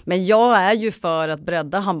 Men jag är ju för att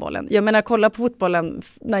bredda handbollen. Jag menar, kolla på fotbollen.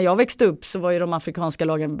 När jag växte upp så var ju de afrikanska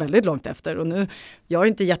lagen väldigt långt efter, och nu, jag är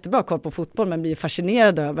inte jättebra koll på fotboll men blir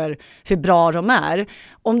fascinerad över hur bra de är.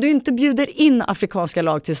 Om du inte bjuder in afrikanska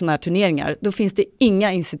lag till sådana här turneringar, då finns det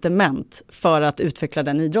inga incitament för att utveckla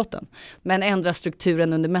den idrotten. Men ändra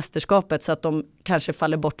strukturen under mästerskapet så att de kanske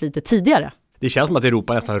faller bort lite tidigare. Det känns som att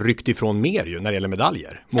Europa nästan ryckt ifrån mer ju när det gäller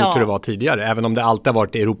medaljer mot hur det var tidigare, även om det alltid har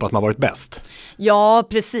varit Europa som har varit bäst. Ja,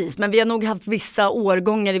 precis. Men vi har nog haft vissa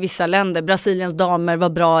årgångar i vissa länder. Brasiliens damer var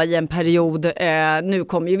bra i en period. Nu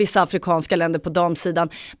kommer ju vissa afrikanska länder på damsidan.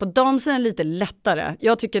 På damsidan lite lättare.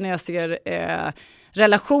 Jag tycker när jag ser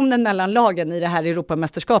relationen mellan lagen i det här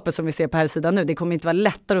Europamästerskapet som vi ser på här sidan nu, det kommer inte vara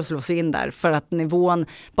lättare att slå sig in där för att nivån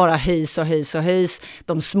bara höjs och höjs och höjs.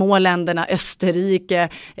 De små länderna, Österrike,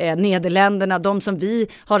 Nederländerna, de som vi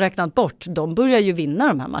har räknat bort, de börjar ju vinna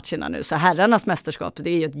de här matcherna nu. Så herrarnas mästerskap, det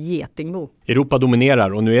är ju ett getingbo. Europa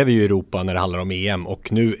dominerar, och nu är vi ju i Europa när det handlar om EM,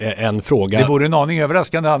 och nu är en fråga... Det vore en aning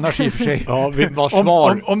överraskande annars i och för sig. Ja,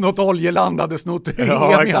 svar... om något oljeland hade snott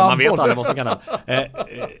EM i man vet aldrig vad som kan ha.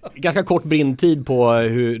 Ganska kort brintid på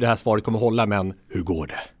hur det här svaret kommer hålla, men hur går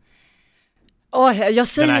det? Jag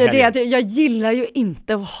säger det, att jag gillar ju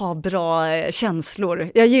inte att ha bra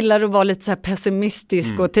känslor. Jag gillar att vara lite så här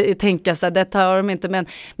pessimistisk och tänka så här, det har de inte.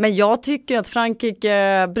 Men jag tycker att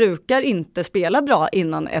Frankrike brukar inte spela bra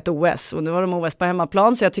innan ett OS. Och nu har de OS på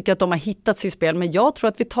hemmaplan, så jag tycker att de har hittat sitt spel. Men jag tror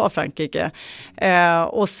att vi tar Frankrike.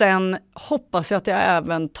 Och sen hoppas jag att jag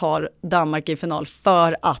även tar Danmark i final,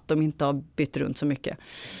 för att de inte har bytt runt så mycket.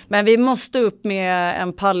 Men vi måste upp med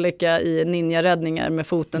en Palicka i ninjaräddningar med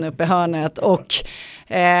foten upp i hörnet och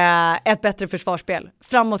ett bättre försvarsspel.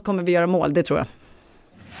 Framåt kommer vi göra mål, det tror jag.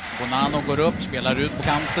 Bonanno går upp, spelar ut på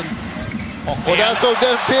kanten. Och där såg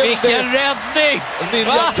den till. Vilken räddning!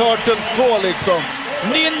 Ninja Turtles 2 liksom.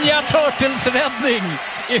 Ninja Turtles räddning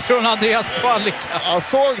ifrån Andreas Palicka. Jag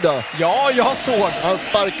såg det. Ja, jag såg. Han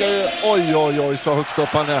sparkar ju, oj så högt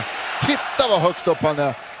upp han är. Titta vad högt upp han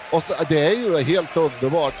är. Och så, det är ju helt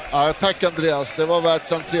underbart. Ja, tack Andreas, det var värt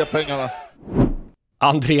de 3 pengarna.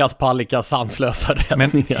 Andreas Palickas sanslösa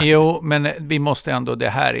räddningar. Men vi måste ändå, det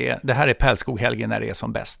här är Pärlskog-helgen när det är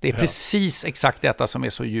som bäst. Det är precis exakt detta som är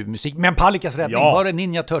så ljuv musik. Men Palickas räddning, var det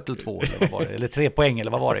Ninja Turtle 2 eller vad var det? Eller 3 poäng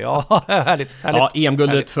eller vad var det? Ja, härligt. Ja,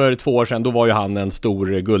 EM-guldet för 2 år sedan, då var ju han en stor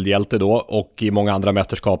guldhjälte då, och i många andra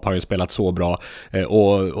mästerskap har han ju spelat så bra.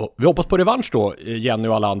 Och vi hoppas på revansch då, Jenny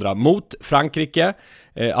och alla andra, mot Frankrike.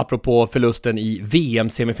 Apropå förlusten i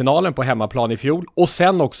VM-semifinalen på hemmaplan i fjol, och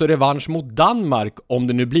sen också revansch mot Danmark, om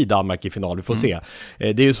det nu blir Danmark i final, vi får se.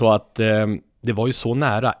 Det är ju så att det var ju så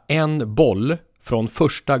nära en boll från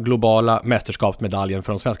första globala mästerskapsmedaljen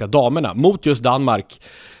för de svenska damerna mot just Danmark,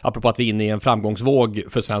 apropå att vi är inne i en framgångsvåg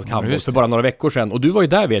för svensk handboll för bara några veckor sedan. Och du var ju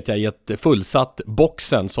där, vet jag, i ett fullsatt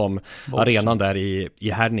Boxen som arenan där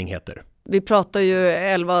i Herning heter. Vi pratar ju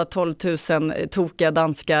 11-12 000 tokiga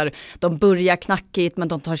danskar. De börjar knackigt, men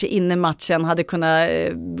de tar sig in i matchen. Hade kunnat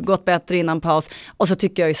gått bättre innan paus. Och så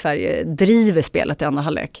tycker jag i Sverige driver spelet i andra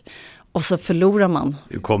halvlek. Och så förlorar man.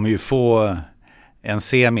 Du kommer ju få en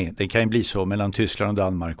semi, det kan ju bli så, mellan Tyskland och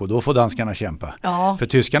Danmark, och då får danskarna kämpa. Ja. För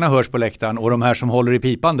tyskarna hörs på läktaren, och de här som håller i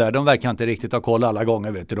pipan där, de verkar inte riktigt ha koll alla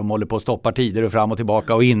gånger, vet du. De håller på att stoppa tider och fram och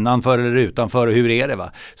tillbaka och innanför eller utanför, och hur är det,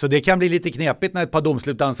 va? Så det kan bli lite knepigt när ett par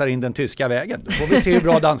domslut dansar in den tyska vägen. Då får vi se hur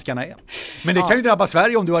bra danskarna är. Men det kan ju drabba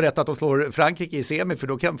Sverige om du har rätt att de slår Frankrike i semi, för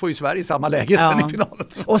då får ju Sverige samma läge sen i finalen.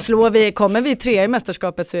 Och kommer vi 3 i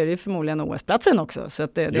mästerskapet, så är det ju förmodligen OS-platsen också. Så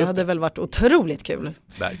att det hade väl varit otroligt kul.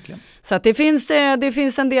 Verkligen. Så att det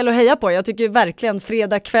finns en del att heja på. Jag tycker verkligen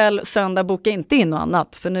fredag kväll, söndag, boka inte in något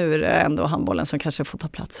annat. För nu är det ändå handbollen som kanske får ta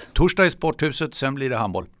plats. Torsdag i Sporthuset, sen blir det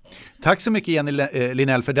handboll. Tack så mycket Jenny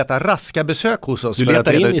Linell för detta raska besök hos oss. Du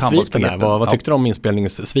letar in i sviten här. Vad tyckte du om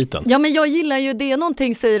inspelningssviten? Ja, men jag gillar ju det.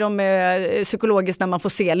 Någonting säger de psykologiskt när man får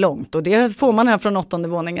se långt. Och det får man här från 8:e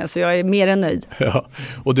våningen. Så jag är mer än nöjd. Ja.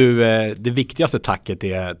 Och du, det viktigaste tacket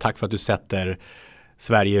är tack för att du sätter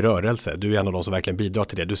Sverige i rörelse. Du är en av de som verkligen bidrar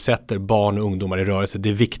till det. Du sätter barn och ungdomar i rörelse,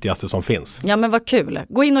 det viktigaste som finns. Ja, men vad kul.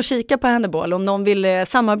 Gå in och kika på Handball. Om någon vill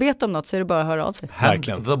samarbeta om något så är det bara att höra av sig.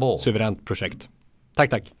 Verkligen. Suveränt projekt. Tack.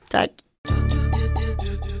 Tack.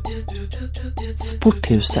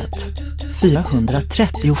 Sporthuset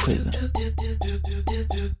 437.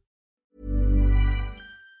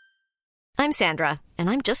 I'm Sandra, and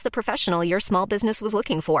I'm just the professional your small business was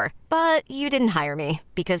looking for. But you didn't hire me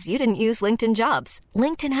because you didn't use LinkedIn Jobs.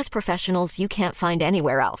 LinkedIn has professionals you can't find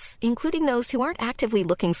anywhere else, including those who aren't actively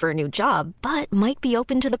looking for a new job, but might be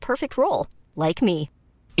open to the perfect role, like me.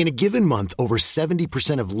 In a given month, over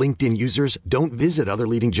 70% of LinkedIn users don't visit other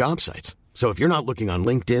leading job sites. So if you're not looking on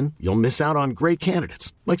LinkedIn, you'll miss out on great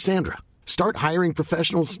candidates like Sandra. Start hiring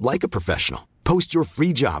professionals like a professional. Post your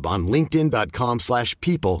free job on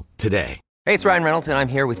linkedin.com/people today. Hey, it's Ryan Reynolds, and I'm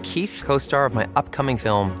here with Keith, co-star of my upcoming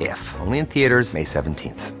film, If, only in theaters May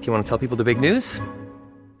 17th. Do you want to tell people the big news?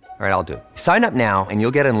 All right, I'll do it. Sign up now and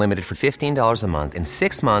you'll get unlimited for $15 a month and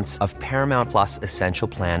 6 months of Paramount Plus Essential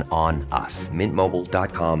Plan on us.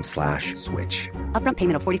 MintMobile.com/switch. Upfront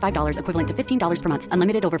payment of $45 equivalent to $15 per month.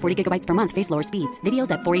 Unlimited over 40 gigabytes per month. Face lower speeds.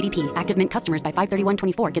 Videos at 480p. Active Mint customers by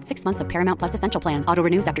 531.24 get 6 months of Paramount Plus Essential Plan. Auto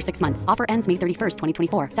renews after 6 months. Offer ends May 31st,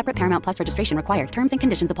 2024. Separate Paramount Plus registration required. Terms and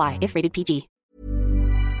conditions apply if rated PG.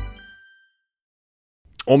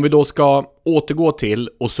 Om vi då ska återgå till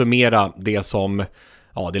och summera det som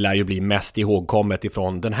det lär ju bli mest ihågkommet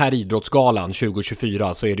ifrån den här idrottsgalan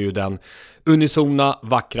 2024, så är det ju den unisona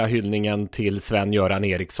vackra hyllningen till Sven-Göran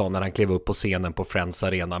Eriksson när han klev upp på scenen på Friends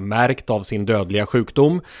Arena, märkt av sin dödliga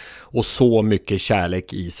sjukdom, och så mycket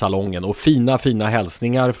kärlek i salongen och fina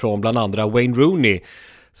hälsningar från bland andra Wayne Rooney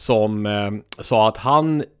som sa att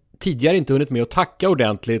han tidigare inte hunnit med att tacka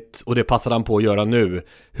ordentligt, och det passade han på att göra nu.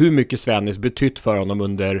 Hur mycket Svennis betytt för honom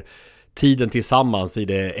under tiden tillsammans i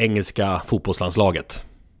det engelska fotbollslandslaget.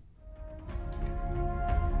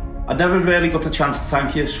 I never really got the chance to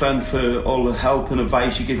thank you, Sven, for all the help and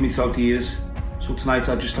advice you give me throughout the years. So tonight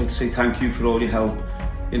I'd just like to say thank you for all your help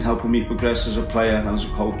in helping me progress as a player and as a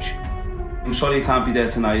coach. I'm sorry you can't be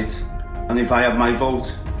there tonight, and if I have my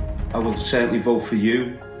vote, I will certainly vote for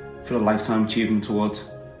you for a Lifetime Achievement Award.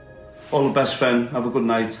 All the best, Sven. Have a good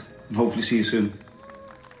night and hopefully see you soon.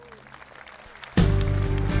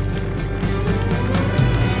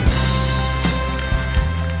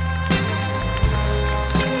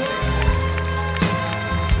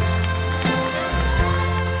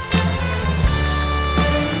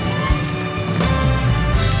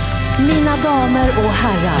 Mina damer och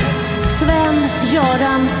herrar,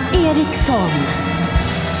 Sven-Göran Eriksson.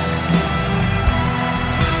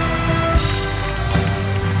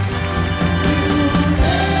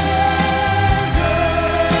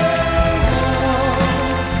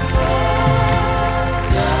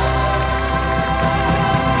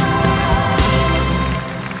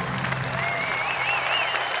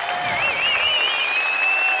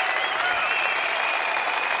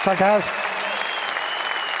 Tackar.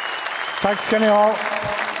 Tack ska ni ha.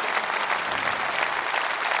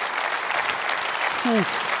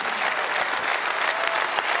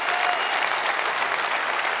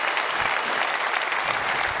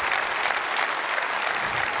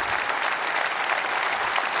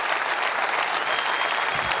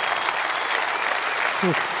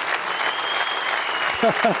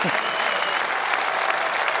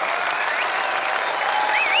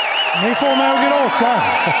 Ni får mig att gråta.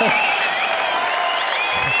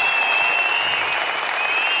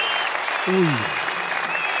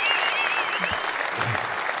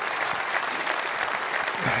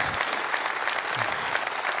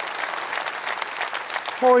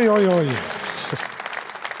 Oj.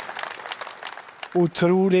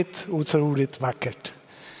 Otroligt vackert.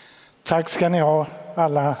 Tack ska ni ha,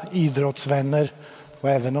 alla idrottsvänner, och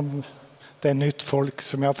även om det är nytt folk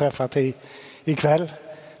som jag har träffat ikväll.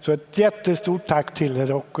 Så ett jättestort tack till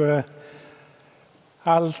er, och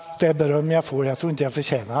allt det beröm jag får, jag tror inte jag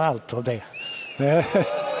förtjänar allt av det.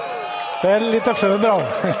 Det är lite för bra.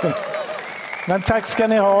 Men tack ska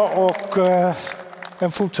ni ha, och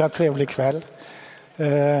en fortsatt trevlig kväll.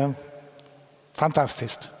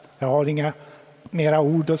 Fantastiskt. Jag har inga mera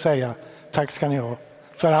ord att säga. Tack ska ni ha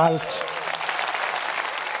för allt.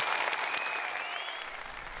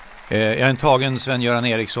 Jag är en tagen Sven-Göran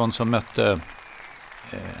Eriksson som mötte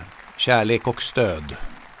kärlek och stöd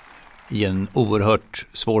i en oerhört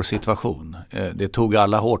svår situation. Det tog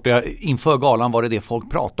alla hårt. Inför galan var det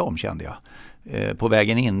folk pratade om, kände jag. På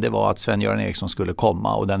vägen in, det var att Sven-Göran Eriksson skulle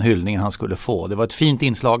komma och den hyllningen han skulle få. Det var ett fint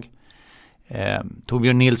inslag.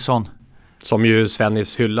 Torbjörn Nilsson Som ju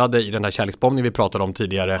Svennis hyllade i den här kärleksbombningen vi pratade om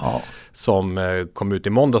tidigare, som kom ut i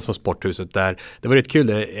måndags från Sporthuset. Där det var rätt kul,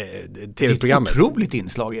 tv-programmet. Det är ett otroligt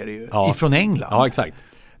inslag är det ju, ifrån England. Ja, exakt.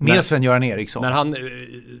 Med Sven-Göran Eriksson. När han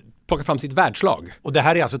plockar fram sitt världslag. Och det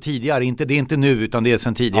här är alltså tidigare, det är inte nu utan det är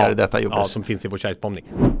sedan tidigare detta gjordes. Ja, som finns i vår kärleksbombning.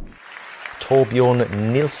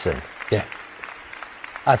 Torbjörn Nilsson. Yeah.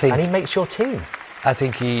 And he makes your team. I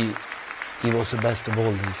think he was the best of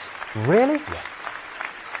all these. Really? Yeah.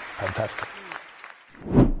 Fantastic.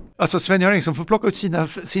 Alltså Sven-Göran Eriksson får plocka ut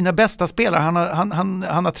sina bästa spelare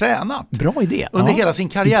han har tränat. Bra idé. Under hela sin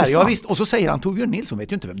karriär. Ja, visst. Och så säger han Torbjörn Nilsson,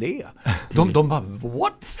 vet ju inte vem det är. De bara,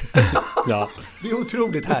 what? Ja. Det är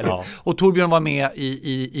otroligt härligt. Ja. Och Torbjörn var med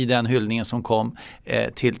i den hyllningen som kom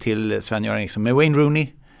till Sven-Göran Eriksson med Wayne Rooney,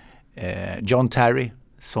 John Terry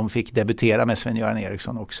som fick debutera med Sven-Göran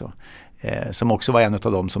Eriksson också. Som också var en av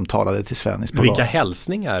dem som talade till Svennis på Vilka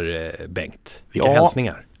hälsningar, Bengt? Vilka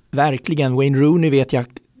hälsningar? Verkligen. Wayne Rooney vet jag,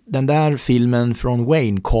 den där filmen från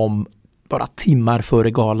Wayne kom bara timmar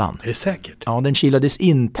före galan. Är det säkert? Ja, den kilades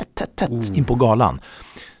in tätt in på galan.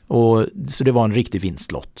 Och, så det var en riktig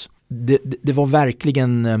vinstlott. Det var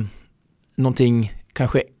verkligen någonting,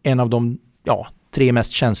 kanske en av de 3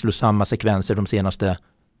 mest känslosamma sekvenser de senaste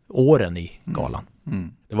åren i galan.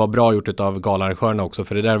 Det var bra gjort av galarrangörerna också,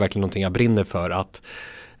 för det där är verkligen någonting jag brinner för, att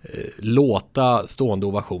låta stående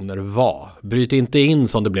ovationer vara. Bryt inte in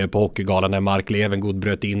som det blev på hockeygalan när Mark Levengood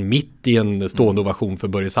bröt in mitt i en stående ovation för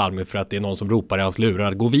Börje Salming för att det är någon som ropar i hans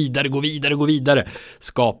lurar att gå vidare.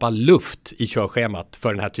 Skapa luft i körschemat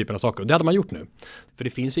för den här typen av saker. Och det hade man gjort nu. För det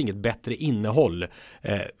finns ju inget bättre innehåll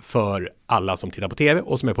för alla som tittar på tv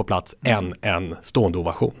och som är på plats än en stående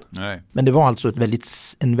ovation. Nej. Men det var alltså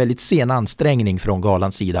en väldigt sen ansträngning från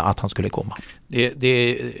galans sida att han skulle komma. Det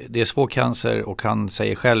är svår cancer och han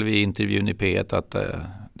säger själv i intervjun i P1 att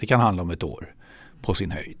det kan handla om ett år på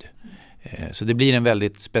sin höjd. Så det blir en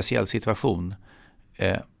väldigt speciell situation.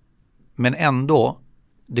 Men ändå,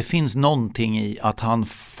 det finns någonting i att han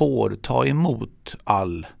får ta emot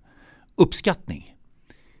all uppskattning.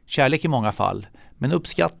 Kärlek i många fall, men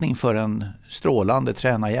uppskattning för en strålande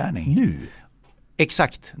tränargärning. Nu?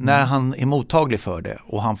 Exakt, när han är mottaglig för det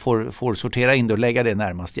och han får sortera in det och lägga det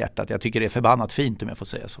närmast hjärtat. Jag tycker det är förbannat fint om jag får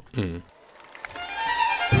säga så. Mm.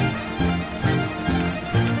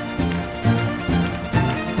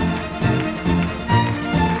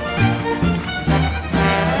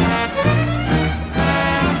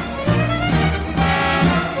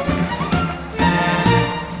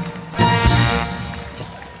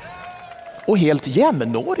 Och helt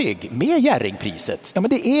jämnårig med Jerringpriset. Ja, men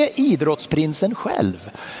det är idrottsprinsen själv.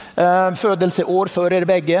 Födelseår för er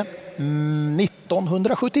bägge,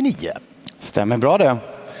 1979. Stämmer bra det.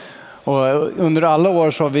 Och under alla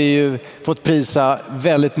år så har vi ju fått prisa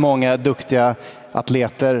väldigt många duktiga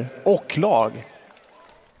atleter och lag.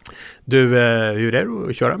 Du, hur är det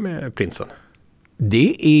att köra med Prinsen?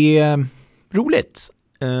 Det är roligt.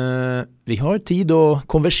 Vi har tid att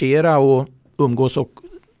konversera och umgås och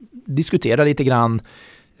diskutera lite grann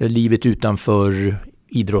livet utanför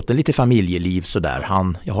idrotten, lite familjeliv sådär.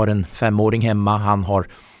 Jag har en 5-åring hemma, han har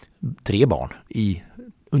 3 barn i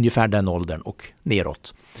ungefär den åldern och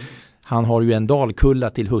neråt. Han har ju en dalkulla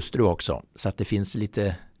till hustru också, så att det finns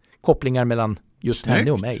lite kopplingar mellan just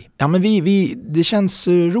henne och mig. Ja, men det känns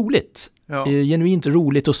roligt. Ja. Genuint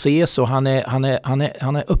roligt att se, så han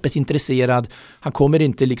är öppet intresserad. Han kommer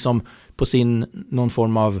inte liksom på någon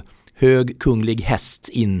form av hög kunglig häst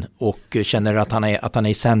in och känner att han är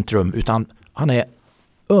i centrum, utan han är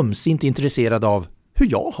ömsint intresserad av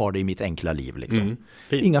hur jag har det i mitt enkla liv. Liksom.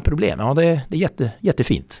 Inga problem. Ja, det är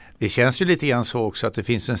jättefint. Det känns ju lite grann så också att det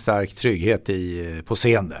finns en stark trygghet på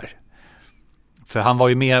scen där. För han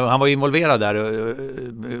var involverad där och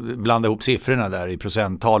blandade ihop siffrorna där i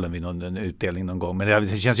procenttalen vid en utdelning någon gång. Men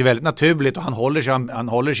det känns ju väldigt naturligt och han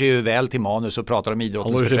håller sig ju väl till manus och pratar om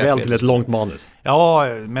idrottens förträfflighet. Han håller sig väl till ett långt manus. Ja,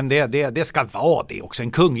 men det ska vara det också.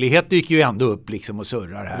 En kunglighet dyker ju ändå upp liksom och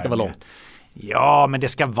surrar här. Det ska vara långt. Ja, men det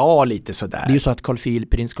ska vara lite sådär. Det är ju så att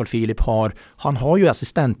prins Carl Philip har ju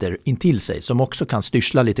assistenter intill sig som också kan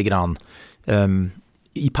styrsla lite grann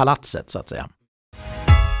i palatset så att säga.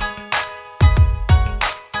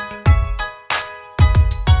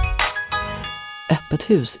 Öppet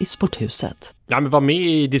hus i Sporthuset. Ja, men var med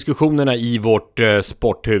i diskussionerna i vårt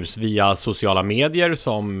sporthus via sociala medier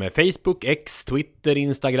som Facebook, X, Twitter,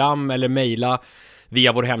 Instagram eller mejla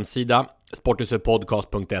via vår hemsida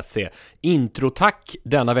sporthusetpodcast.se. Introtack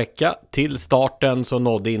denna vecka till starten så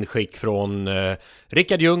nådde inskick från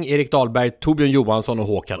Rickard Ljung, Erik Dahlberg, Torbjörn Johansson och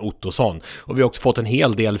Håkan Ottosson. Och vi har också fått en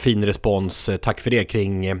hel del fin respons, tack för det,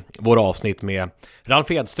 kring våra avsnitt med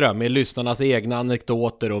Ralf Edström, med lyssnarnas egna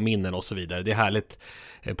anekdoter och minnen och så vidare. Det är härligt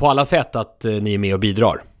på alla sätt att ni är med och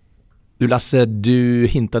bidrar. Du Lasse, du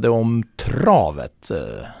hintade om travet.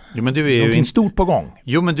 Jo, men du är någonting stort på gång.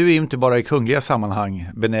 Jo, men du är ju inte bara i kungliga sammanhang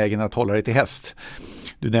benägen att hålla dig till häst.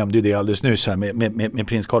 Du nämnde ju det alldeles nyss här med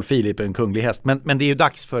prins Carl Philip, en kunglig häst. Men det är ju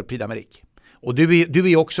dags för Prix d'Amérique. Och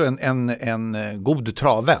du är också en god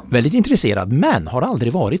travvän. Väldigt intresserad, men har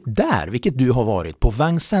aldrig varit där, vilket du har varit, på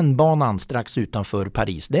Vincennes-banan strax utanför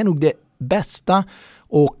Paris. Det är nog det bästa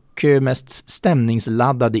och mest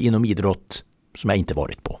stämningsladdade inom idrott som jag inte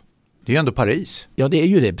varit på. Det är ju ändå Paris. Ja, det är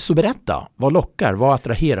ju det. Så berätta, vad lockar, vad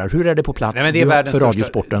attraherar? Hur är det på plats? Nej, men det är för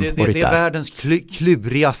radiosporten? Det är världens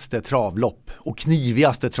klurigaste travlopp och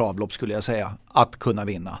knivigaste travlopp skulle jag säga att kunna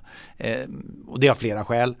vinna. Och det har flera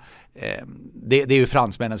skäl. Det är ju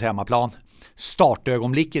fransmännens hemmaplan.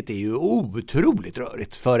 Startögonblicket är ju otroligt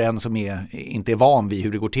rörigt för en som inte är van vid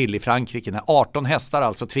hur det går till i Frankrike. När 18 hästar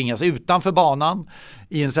alltså tvingas utanför banan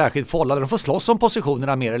i en särskild folla där de får slåss om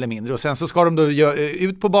positionerna mer eller mindre. Och sen så ska de då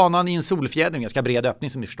ut på banan i en solfjäder, en ganska bred öppning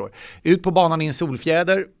som ni förstår. Ut på banan i en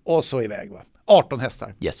solfjäder och så iväg, va? 18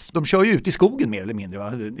 hästar. Yes. De kör ju ut i skogen mer eller mindre,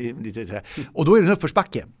 va? Och då är det en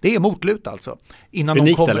uppförsbacke. Det är motlut alltså. Innan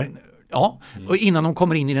unikt, de kommer, eller? Ja, och innan de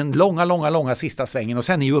kommer in i den långa sista svängen, och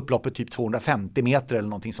sen är ju upploppet typ 250 meter eller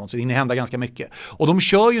någonting sånt, så det hinner hända ganska mycket. Och de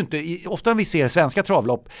kör ju inte, ofta när vi ser svenska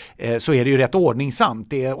travlopp så är det ju rätt ordningsamt.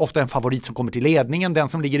 Det är ofta en favorit som kommer till ledningen, den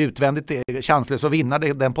som ligger utvändigt är chanslös att vinna.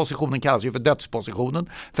 Den positionen kallas ju för dödspositionen,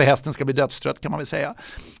 för hästen ska bli dödstrött kan man väl säga.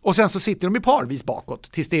 Och sen så sitter de i parvis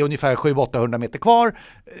bakåt tills det är ungefär 700-800 meter kvar,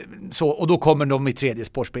 och då kommer de i tredje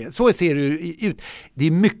spårspel. Så ser det ut. Det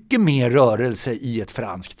är mycket mer rörelse i ett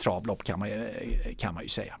franskt travlopp kan man ju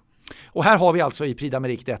säga. Och här har vi alltså i Prix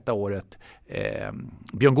d'Amérique detta året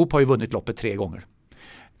Björn Goop har ju vunnit loppet 3 gånger.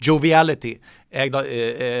 Joviality, ägd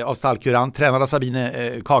av stallkurant, tränad av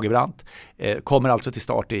Sabine Kagebrandt, kommer alltså till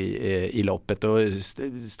start i loppet och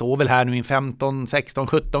står väl här nu i 15, 16,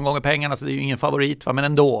 17 gånger pengarna, så det är ju ingen favorit, va? Men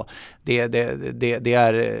ändå, det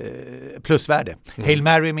är plusvärde. Hail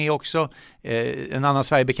Mary med också, en annan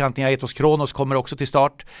Sverigebekantning, Aetos Kronos, kommer också till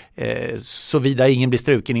start, såvida ingen blir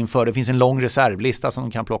struken inför. Det finns en lång reservlista som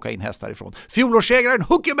de kan plocka in hästar ifrån. Fjolårssegraren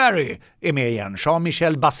Huckleberry är med igen,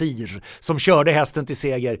 Jean-Michel Basir, som körde hästen till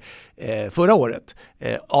seger förra året,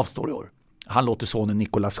 avstår i år. Han låter sonen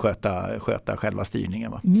Nicolas sköta själva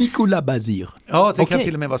styrningen, va? Nicolas Basir. Ja, det kan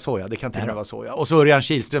till och med vara så, ja. Det kan till och med vara så, ja. Och så Örjan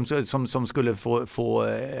Kihlström som skulle få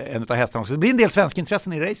en av hästarna också. Det blir en del svenska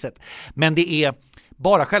intressen i racet. Men det är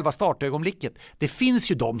bara själva startögonblicket. Det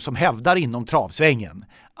finns ju de som hävdar inom travsvängen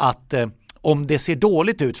att om det ser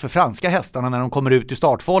dåligt ut för franska hästarna när de kommer ut i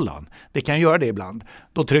startfållan, det kan göra det ibland,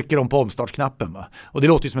 då trycker de på omstartsknappen, va? Och det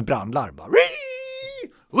låter ju som ett brandlarm, va?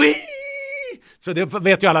 Så det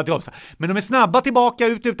vet ju alla att det är. Men de är snabba tillbaka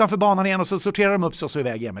ut utanför banan igen och så sorterar de upp sig och så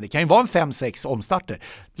iväg igen. Men det kan ju vara en 5-6 omstarter.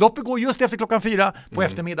 Loppet går just efter 4:00 på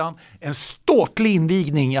eftermiddagen. En ståtlig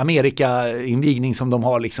invigning, Amerika-invigning som de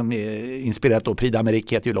har liksom inspirerat då. Prix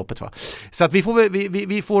d'Amérique heter ju loppet, va? Så att vi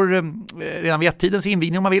får redan vid 1-tidens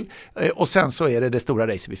invigning om man vill. Och sen så är det stora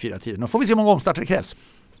racet vid 4-tiden. Då får vi se hur många omstarter det krävs.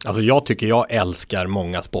 Alltså jag älskar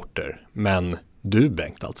många sporter, men du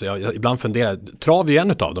Bengt, alltså jag ibland funderar, trav är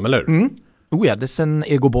en utav dem, eller hur? Oh ja, det är sen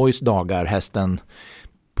Ego Boys dagar, hästen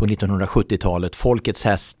på 1970-talet, folkets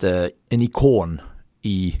häst, en ikon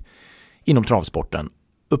inom travsporten.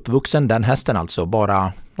 Uppvuxen den hästen alltså,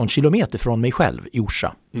 bara någon kilometer från mig själv i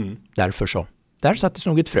Orsa. Därför så. Där sattes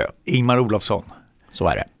nog ett frö. Ingmar Olofsson. Så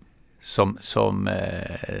är det. Som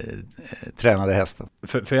tränade hästen.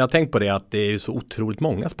 För jag har tänkt på det att det är ju så otroligt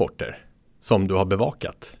många sporter som du har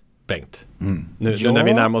bevakat, Bengt. Nu när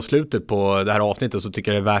vi närmar oss slutet på det här avsnittet så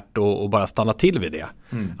tycker jag det är värt att bara stanna till vid det.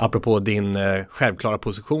 Apropå din självklara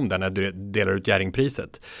position där när du delar ut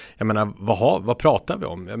Jerringpriset. Jag menar, vad pratar vi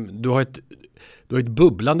om? Du har ett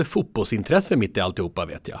bubblande fotbollsintresse mitt i alltihopa,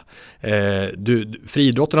 vet jag.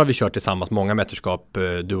 Friidrotten har vi kört tillsammans, många mästerskap,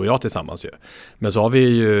 du och jag tillsammans ju. Men så har vi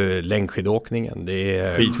ju längdskidåkningen, det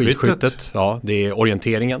är skidskyttet, ja, det är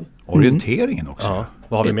orienteringen. Orienteringen också. Ja.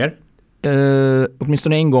 Vad har vi mer?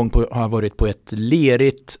 Åtminstone en gång har jag varit på ett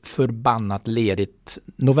förbannat lerigt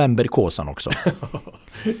novemberkåsan också.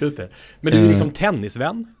 Just det. Men du är liksom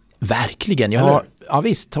tennisvän? Verkligen. Jag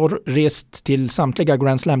har rest till samtliga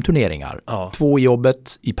Grand Slam-turneringar. 2 i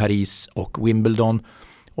jobbet i Paris och Wimbledon.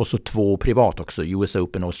 och så 2 privat också, US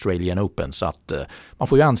Open och Australian Open. Så att man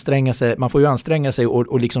får ju anstränga sig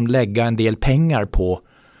och liksom lägga en del pengar på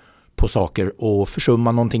saker och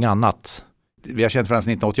försumma någonting annat. Vi har känt varandra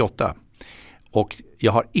sedan 1988 och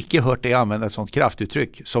jag har icke hört dig använda ett sånt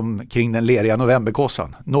kraftuttryck som kring den leriga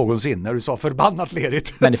novemberkossan någonsin när du sa förbannat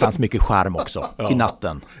lerigt. Men det fanns mycket charm också i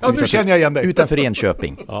natten. Ja, nu känner jag igen dig. Utanför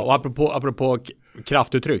Enköping. Ja, och apropå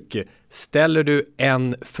kraftuttryck, ställer du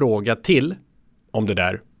en fråga till om det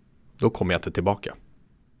där, då kommer jag inte tillbaka.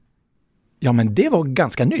 Ja, men det var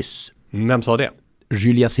ganska nyss. Vem sa det?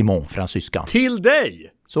 Julia Simon, fransyskan. Till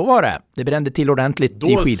dig! Så var det. Det brände till ordentligt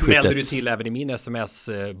i skidskyttet. Då smällde du till även i min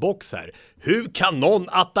sms-box här. Hur kan någon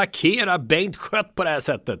attackera Bengt Skött på det här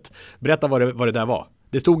sättet? Berätta vad det där var.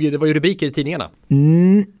 Det var ju rubriker i tidningarna.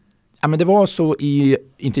 Ja, men det var så i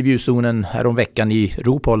intervjuzonen häromveckan i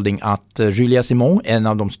Ruhpolding att Julia Simon, en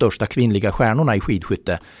av de största kvinnliga stjärnorna i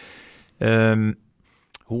skidskytte,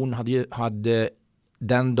 hon hade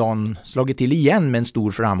den dagen slagit till igen med en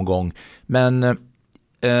stor framgång. Men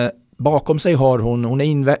bakom sig har hon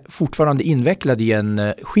är fortfarande invecklad i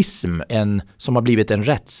en schism, som har blivit en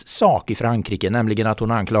rättssak i Frankrike, nämligen att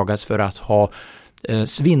hon anklagas för att ha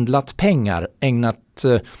svindlat pengar,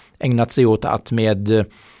 ägnat sig åt att med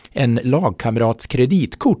en lagkamrats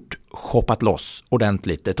kreditkort shoppat loss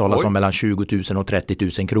ordentligt. Det talas om mellan 20 000 och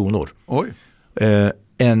 30 000 kronor. Oj.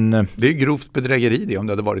 Det är grovt bedrägeri det om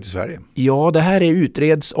det hade varit i Sverige. Ja, det här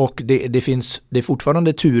utreds och det är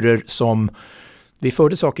fortfarande turer som... Vi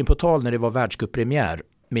förde saken på tal när det var världscuppremiär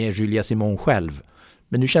med Julia Simon själv.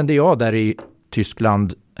 Men nu kände jag där i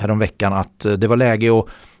Tyskland häromveckan att det var läge att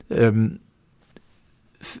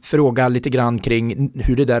fråga lite grann kring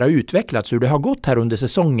hur det där har utvecklats, hur det har gått här under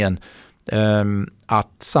säsongen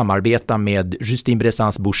att samarbeta med Justine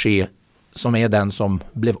Bressans-Boucher, som är den som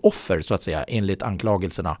blev offer så att säga enligt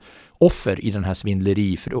anklagelserna, offer i den här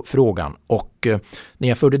svindlerifrågan. Och när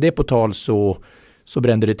jag förde det på tal så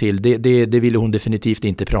brände det till. Det ville hon definitivt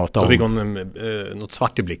inte prata om. Då fick hon något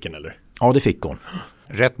svart i blicken eller? Ja, det fick hon.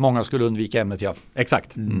 Rätt många skulle undvika ämnet, ja.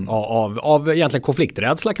 Exakt. Av egentligen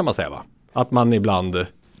konflikträdsla kan man säga, va? Att man ibland...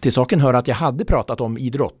 Till saken hör att jag hade pratat om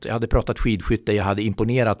idrott. Jag hade pratat skidskytte, jag hade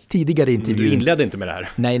imponerats tidigare intervjuer. Du inledde inte med det här?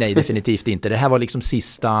 Nej, definitivt inte. Det här var liksom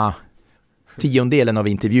sista 10-delen av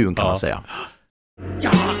intervjun kan man säga.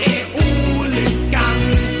 Jag är olyckan,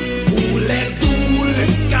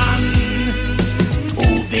 olyckan.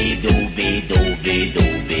 Olyckan.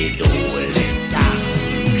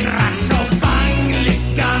 Krasch och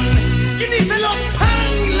bang-lyckan. Gnissel och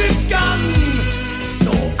pang-lyckan.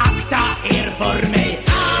 Så akta er för mig,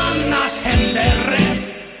 annars händer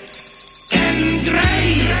en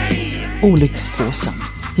grej. Olyckspåsen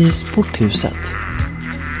i Sporthuset.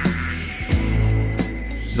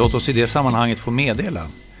 Låt oss i det sammanhanget få meddela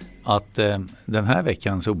att den här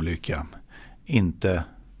veckans olycka inte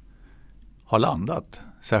har landat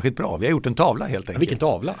särskilt bra. Vi har gjort en tavla helt enkelt. Vilken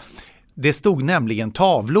tavla? Det stod nämligen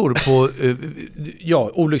tavlor på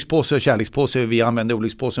olyckspåse och kärlekspåse. Vi använde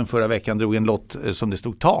olyckspåsen förra veckan, drog en lott som det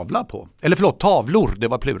stod tavla på. Eller förlåt, tavlor, det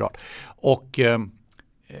var plural. Och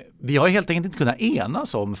vi har helt enkelt inte kunnat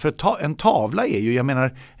enas om, för en tavla är ju, jag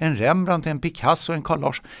menar, en Rembrandt, en Picasso, en Carl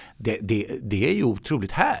Lars, det är ju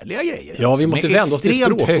otroligt härliga grejer. Ja, vi måste vända oss till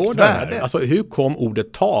språkvården här. Alltså, hur kom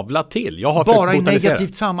ordet tavla till? Jag har bara i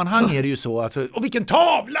negativt sammanhang är det ju så. Alltså, och vilken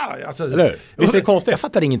tavla! Alltså, eller? Visst är det konstigt? Jag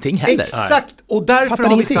fattar ingenting heller. Exakt, och därför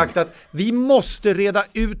har vi sagt att vi måste reda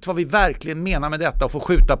ut vad vi verkligen menar med detta och få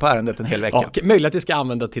skjuta på ärendet en hel vecka. Ja, möjligt att vi ska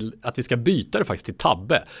använda till att vi ska byta det faktiskt till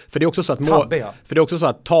tabbe. För det är också så att för det är också så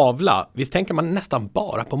att tavla, visst tänker man nästan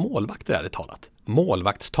bara på målvakter är det talat.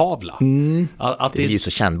 Målvaktstavla. Att det blir ju så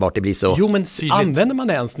kännbart, det blir så. Jo, men använder man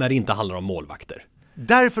det ens när det inte handlar om målvakter?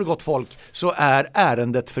 Därför, gott folk, så är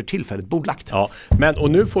ärendet för tillfället bordlagt. Ja, men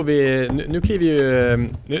och nu får vi, nu kliver ju,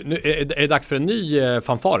 nu är det dags för en ny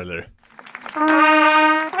fanfar, eller?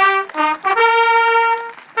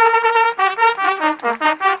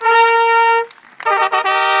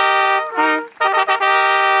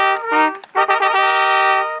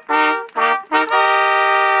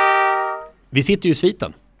 Vi sitter ju i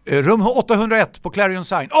sviten. Rum 801 på Clarion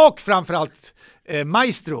Sign. Och framförallt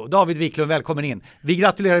maestro David Wiklund, välkommen in. Vi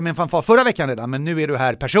gratulerar med en fanfar förra veckan redan, men nu är du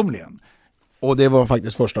här personligen. Och det var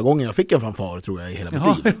faktiskt första gången jag fick en fanfar, tror jag, i hela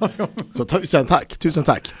mitt liv. Så tusen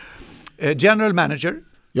tack. General manager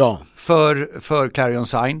för Clarion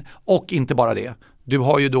Sign. Och inte bara det. Du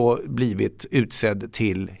har ju då blivit utsedd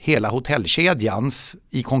till hela hotellkedjans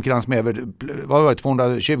i konkurrens med över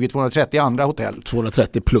 220-230 andra hotell.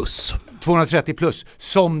 230 plus. 230 plus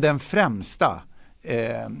som den främsta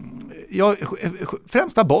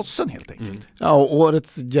främsta bossen helt enkelt. Ja, och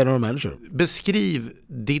årets general manager. Beskriv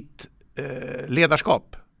ditt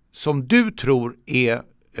ledarskap som du tror är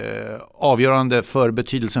avgörande för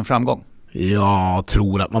betydelsen framgång. Jag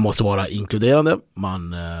tror att man måste vara inkluderande,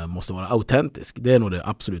 man måste vara autentisk. Det är nog det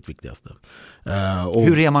absolut viktigaste.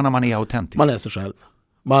 Hur är man när man är autentisk? Man är sig själv.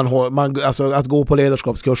 Alltså att gå på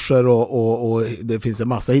ledarskapskurser och det finns en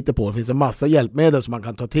massa hittepå, det finns en massa hjälpmedel som man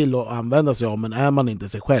kan ta till och använda sig av, men är man inte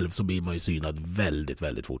sig själv så blir man ju synad väldigt,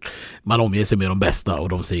 väldigt fort. Man omger sig med de bästa och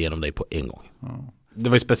de ser igenom dig på en gång. Det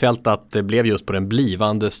var ju speciellt att det blev just på den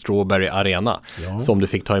blivande Strawberry Arena som du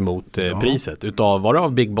fick ta emot priset. Var det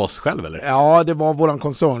av Big Boss själv eller? Ja, det var våran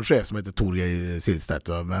koncernchef som heter Torgeir Silstedt,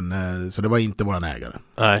 men så det var inte våran ägare.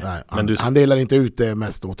 Nej, han delar inte ut det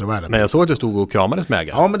mest återvärda. Men jag såg att du stod och kramades med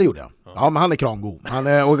ägaren. Ja, men det gjorde jag. Ja, men han är kramgod. Han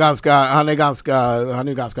är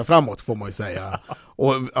ganska framåt får man ju säga.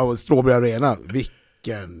 Och Strawberry Arena,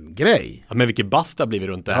 vilken grej. Ja, men vilken basta blir vi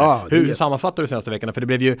runt det här. Ja, hur sammanfattar du senaste veckorna? För det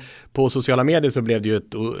blev ju på sociala medier så blev det ju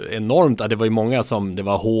ett enormt, det var ju många som, det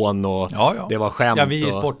var hån och det var skämt. Ja, vi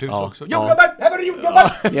i Sporthus också. Jordgubbar! Här var det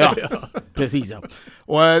jordgubbar! Ja, precis ja.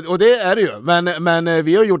 Och det är det ju. Men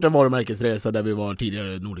vi har gjort en varumärkesresa där vi var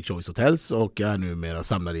tidigare Nordic Choice Hotels och är numera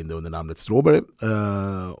samlar in det under namnet Strawberry.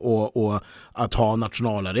 Och att ha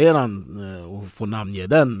nationalarenan och få namnge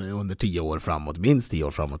den under 10 år framåt, minst 10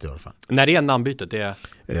 år framåt i alla fall. När det är namnbytet?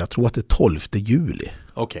 Jag tror att det är 12 juli.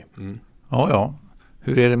 Okej. Mm. Ja.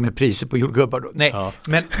 Hur är det med priser på jordgubbar då? Nej,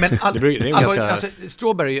 men alltså,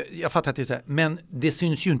 Strawberry, jag fattar inte det. Men det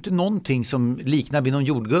syns ju inte någonting som liknar vid någon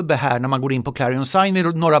jordgubbe här när man går in på Clarion Sign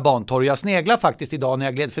vid Norra Bantorg. Jag sneglar faktiskt idag när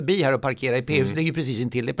jag gled förbi här och parkerade i PU, så ligger precis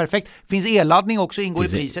intill. Det är perfekt. Finns elladdning också, ingår i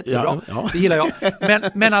priset. Det är bra. Det gillar jag.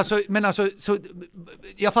 Men alltså så,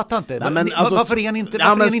 jag fattar inte. Varför är ni inte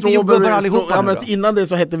jordgubbar allihopa ja, men innan det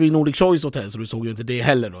så hette vi Nordic Choice Hotel, så du såg ju inte det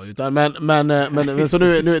heller då. Utan, men så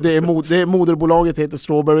nu det är moderbolaget heter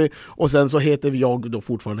Strawberry och sen så heter jag då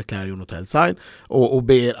fortfarande Clarion Hotel Sign och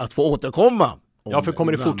ber att få återkomma. Ja, för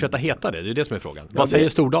kommer det fortsätta heta det? Det är det som är frågan. Vad säger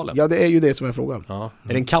Stordalen? Ja, det är ju det som är frågan. Ja. Är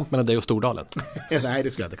det en kamp mellan dig och Stordalen? Nej, det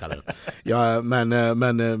skulle jag inte kalla det. Ja, men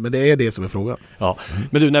det är det som är frågan. Ja.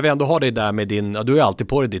 Men du, när vi ändå har dig där med din, du är alltid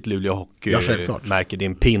på dig ditt Luleå Hockey-märke,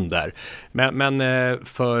 din pin där. Men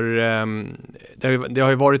det har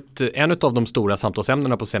ju varit, en av de stora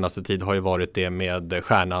samtalsämnena på senaste tid har ju varit det med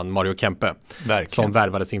stjärnan Mario Kempe. Verkligen. Som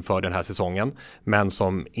värvades inför den här säsongen, men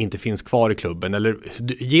som inte finns kvar i klubben. Eller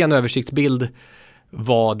ge en översiktsbild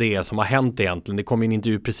vad det är som har hänt egentligen. Det kom en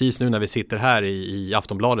intervju precis nu när vi sitter här i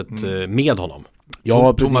Aftonbladet med honom.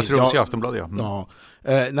 Ja, Thomas Roos i Aftonbladet,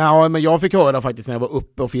 Nej, men jag fick höra faktiskt när jag var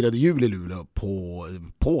uppe och firade jul i Luleå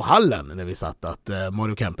på hallen när vi satt att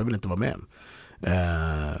Mario Kempe vill inte vara med.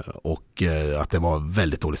 Och att det var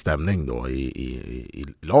väldigt dålig stämning då i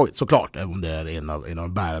laget, såklart, om det är en av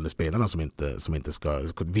de bärande spelarna som inte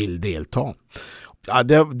vill delta. Ja,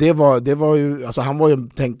 det var ju, alltså han var ju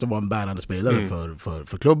tänkt att vara en bärande spelare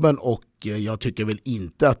för klubben, och jag tycker väl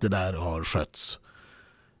inte att det där har skötts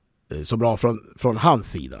så bra från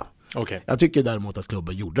hans sida. Okay. Jag tycker däremot att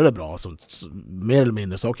klubben gjorde det bra, som mer eller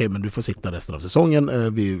mindre sa okej, men du får sitta resten av säsongen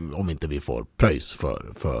om inte vi får pröjs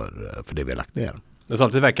för det vi har lagt ner. Men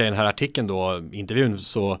samtidigt verkar i den här artikeln då, intervjun,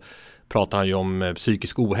 så pratar han ju om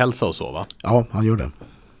psykisk ohälsa och så, va? Ja, han gör det.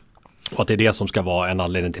 Och att det är det som ska vara en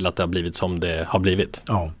anledning till att det har blivit som det har blivit.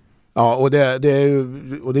 Ja, och det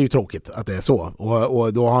är ju tråkigt att det är så.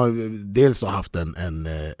 Och då har han dels haft en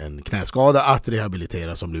knäskada att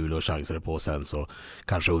rehabilitera som Luleå chansade på, sen så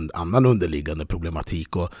kanske annan underliggande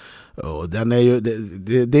problematik, och den är ju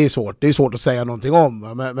det är svårt. Det är svårt att säga någonting om,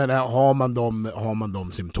 men har man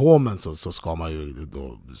de symptomen så ska man ju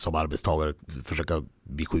då som arbetstagare försöka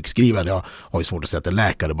bli sjukskriven. Jag har ju svårt att säga att en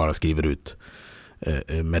läkare bara skriver ut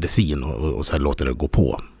medicin och sen låter det gå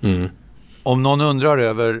på. Om någon undrar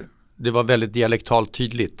över, det var väldigt dialektalt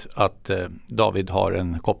tydligt att David har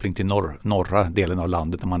en koppling till norra delen av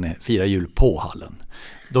landet när man firar jul på hallen.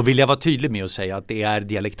 Då vill jag vara tydlig med att säga att det är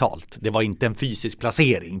dialektalt. Det var inte en fysisk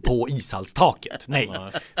placering på ishallstaket. Nej,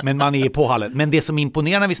 men man är på hallen. Men det som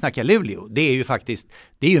imponerar när vi snackar Luleå, det är ju faktiskt,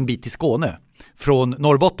 det är ju en bit till Skåne från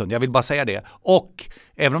Norrbotten. Jag vill bara säga det. Och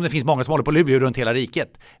även om det finns många som håller på Luleå runt hela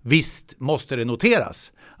riket, visst måste det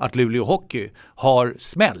noteras att Luleå Hockey har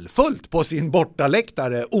smällfullt på sin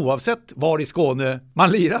bortaläktare oavsett var i Skåne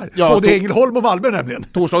man lirar. Ja, både Ängelholm och Malmö nämligen.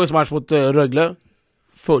 Torsdagens match mot Rögle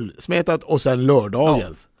fullsmetat, och sen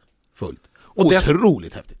lördagens fullt.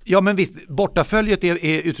 Otroligt häftigt. Ja, men visst, bortaföljet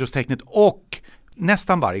är utropstecknet, och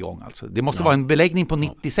Nästan varje gång alltså. Det måste vara en beläggning på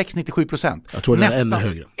 96-97%. Jag tror det är ännu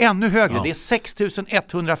högre. Ännu högre. Det är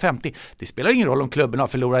 6150. Det spelar ingen roll om klubben har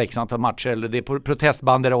förlorat x antal matcher eller det är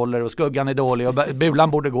protestbanderoller och skuggan är dålig och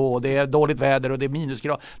bulan borde gå och det är dåligt väder och det är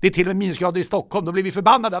minusgrad. Det är till och med minusgrader i Stockholm. Då blir vi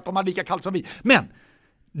förbannade att de har lika kallt som vi. Men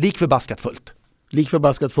lik förbaskat fullt. Lik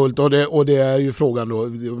förbaskat fullt och det är ju frågan då,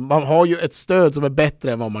 man har ju ett stöd som är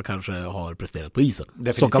bättre än vad man kanske har presterat på isen.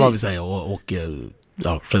 Definitivt. Så kan man väl säga och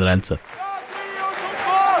generellt sett.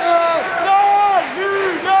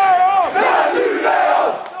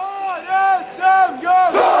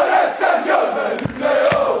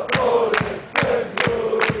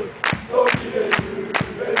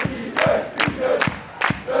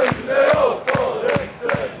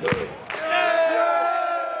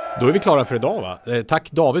 Då är vi klara för idag, va?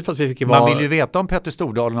 Tack David för att vi fick vara... Man vill ju veta om Petter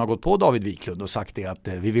Stordalen har gått på David Wiklund och sagt det att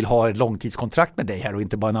vi vill ha ett långtidskontrakt med dig här och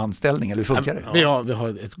inte bara en anställning, eller hur funkar det? Vi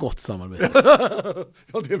har ett gott samarbete.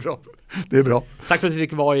 Ja, det är bra. Det är bra. Tack för att vi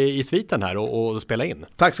fick vara i sviten här och spela in.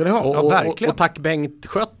 Tack ska ni ha. Och tack Bengt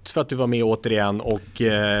Skött för att du var med återigen. Och,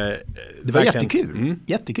 det var jättekul.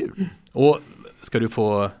 Jättekul. Och ska du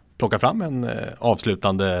få plocka fram en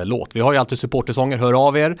avslutande låt. Vi har ju alltid supportersånger. Hör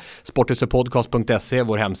av er. Sporthusepodcast.se,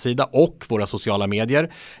 vår hemsida och våra sociala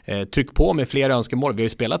medier. Tryck på med fler önskemål. Vi har ju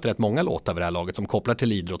spelat rätt många låtar vid det här laget som kopplar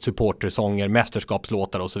till idrott, supportersånger,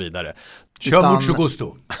 mästerskapslåtar och så vidare. Kör mucho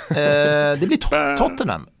gusto. Det blir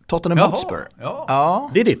Tottenham Hotspur.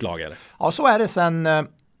 Ja. Det är ditt lag, eller? Ja, så är det sen. Jag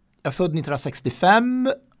är född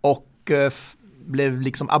 1965 och blev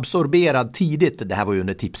liksom absorberad tidigt. Det här var ju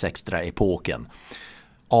under Tips Extra-epoken.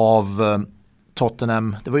 Av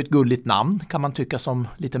Tottenham. Det var ju ett gulligt namn kan man tycka som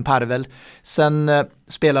liten parvel. Sen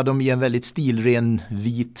spelade de i en väldigt stilren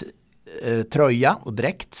vit tröja och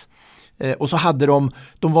dräkt. Och så hade de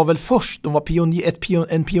var väl först, de var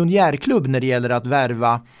en pionjärklubb när det gäller att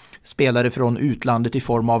värva spelare från utlandet i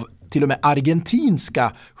form av till och med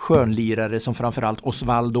argentinska skönlirare som framförallt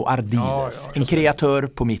Osvaldo Ardiles. En kreatör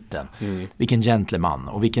på mitten. Vilken gentleman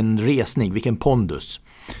och vilken resning, vilken pondus.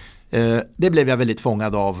 Det blev jag väldigt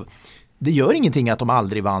fångad av. Det gör ingenting att de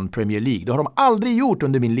aldrig vann Premier League. Det har de aldrig gjort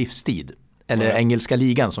under min livstid. Eller engelska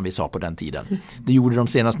ligan som vi sa på den tiden. Det gjorde de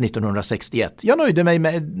senast 1961. Jag nöjde mig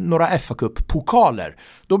med några FA-cup-pokaler.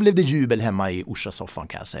 Då blev det jubel hemma i Orsa-soffan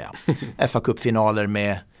kan jag säga. FA-cup-finaler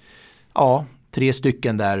med 3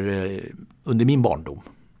 stycken där under min barndom.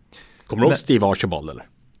 Kommer du ihåg Steve Archibald eller?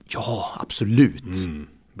 Ja, absolut.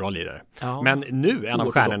 Bra lirare. Ja. Men nu, en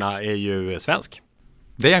av stjärnorna är ju svensk.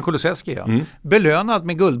 Dejan Kulusevski, belönad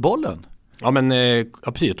med Guldbollen. Ja, men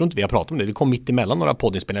precis, jag tror inte vi har pratat om det. Vi kom mitt emellan några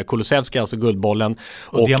poddinspelningar. Kulusevski, alltså Guldbollen.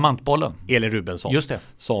 Och Diamantbollen. Elin Rubensson. Just det.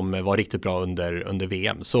 Som var riktigt bra under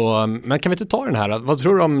VM. Så, men kan vi inte ta den här? Vad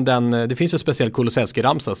tror du om den? Det finns ju en speciell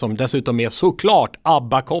Kulusevski-ramsa som dessutom är såklart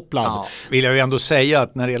ABBA-kopplad. Ja. Vill jag ju ändå säga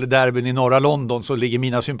att när det gäller derbyn i norra London så ligger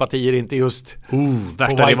mina sympatier inte just på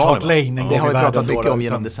White Hart Lane. Det har vi pratat mycket om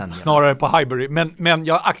genom decennier. Snarare på Highbury. Men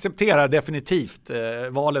jag accepterar definitivt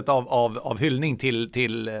valet av hyllning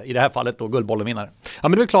till i det här fallet då Guldbollenvinnare. Ja,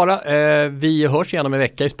 men du är klara. Vi hörs igen om en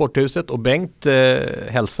vecka i Sporthuset och Bengt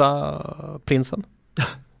hälsa Prinsen.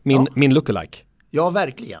 Min lookalike. Ja,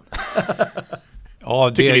 verkligen.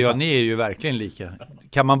 Ja, ni är ju verkligen lika.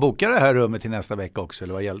 Kan man boka det här rummet till nästa vecka också,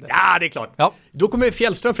 eller vad gällde? Ja, det är klart. Ja. Då kommer vi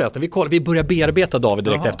Fjällström förresten. Vi börjar bearbeta David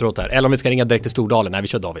direkt efteråt här. Eller om vi ska ringa direkt till Stordalen. Nej, vi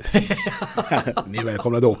kör David. Ni är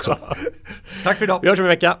välkomna då också. Tack för idag. Vi hörs om en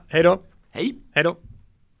vecka. Hej då. Hej. Hej då.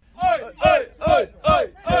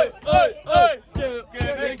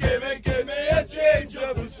 Give me a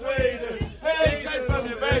ginger from Sweden. He came from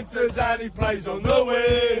Juventus and he plays on the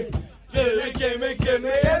wing. Give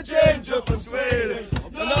me a ginger from Sweden.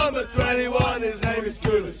 The number 21, his name is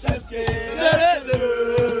Kulusevski.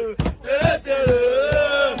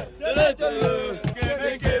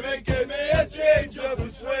 Give me a ginger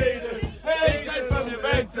from Sweden. He came from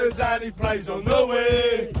Juventus and he plays on the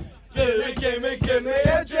wing. Give me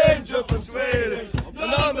a ginger from Sweden. The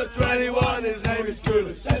number 21, his name is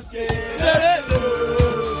Kulusevski.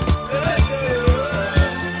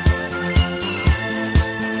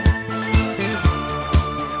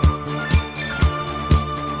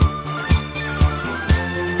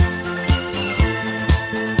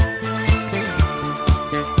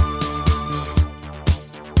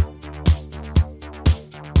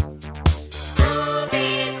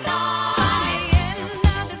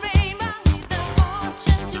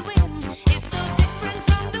 It's so different.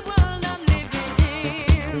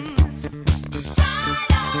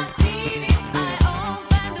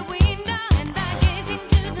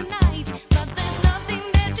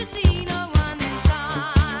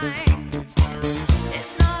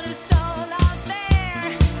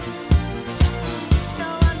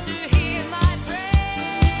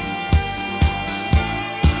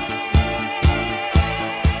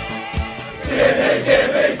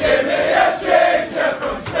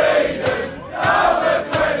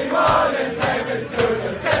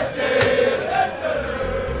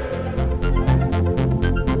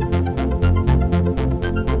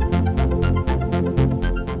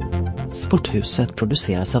 Sporthuset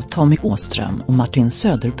produceras av Tommy Åström och Martin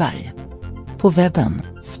Söderberg. På webben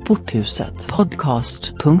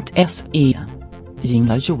sporthusetpodcast.se.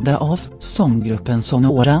 Jinglar gjorda av sånggruppen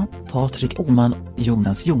Sonora, Patrik Åman,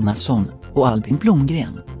 Jonas Jonasson och Albin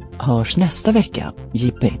Blomgren. Hörs nästa vecka,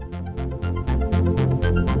 JP.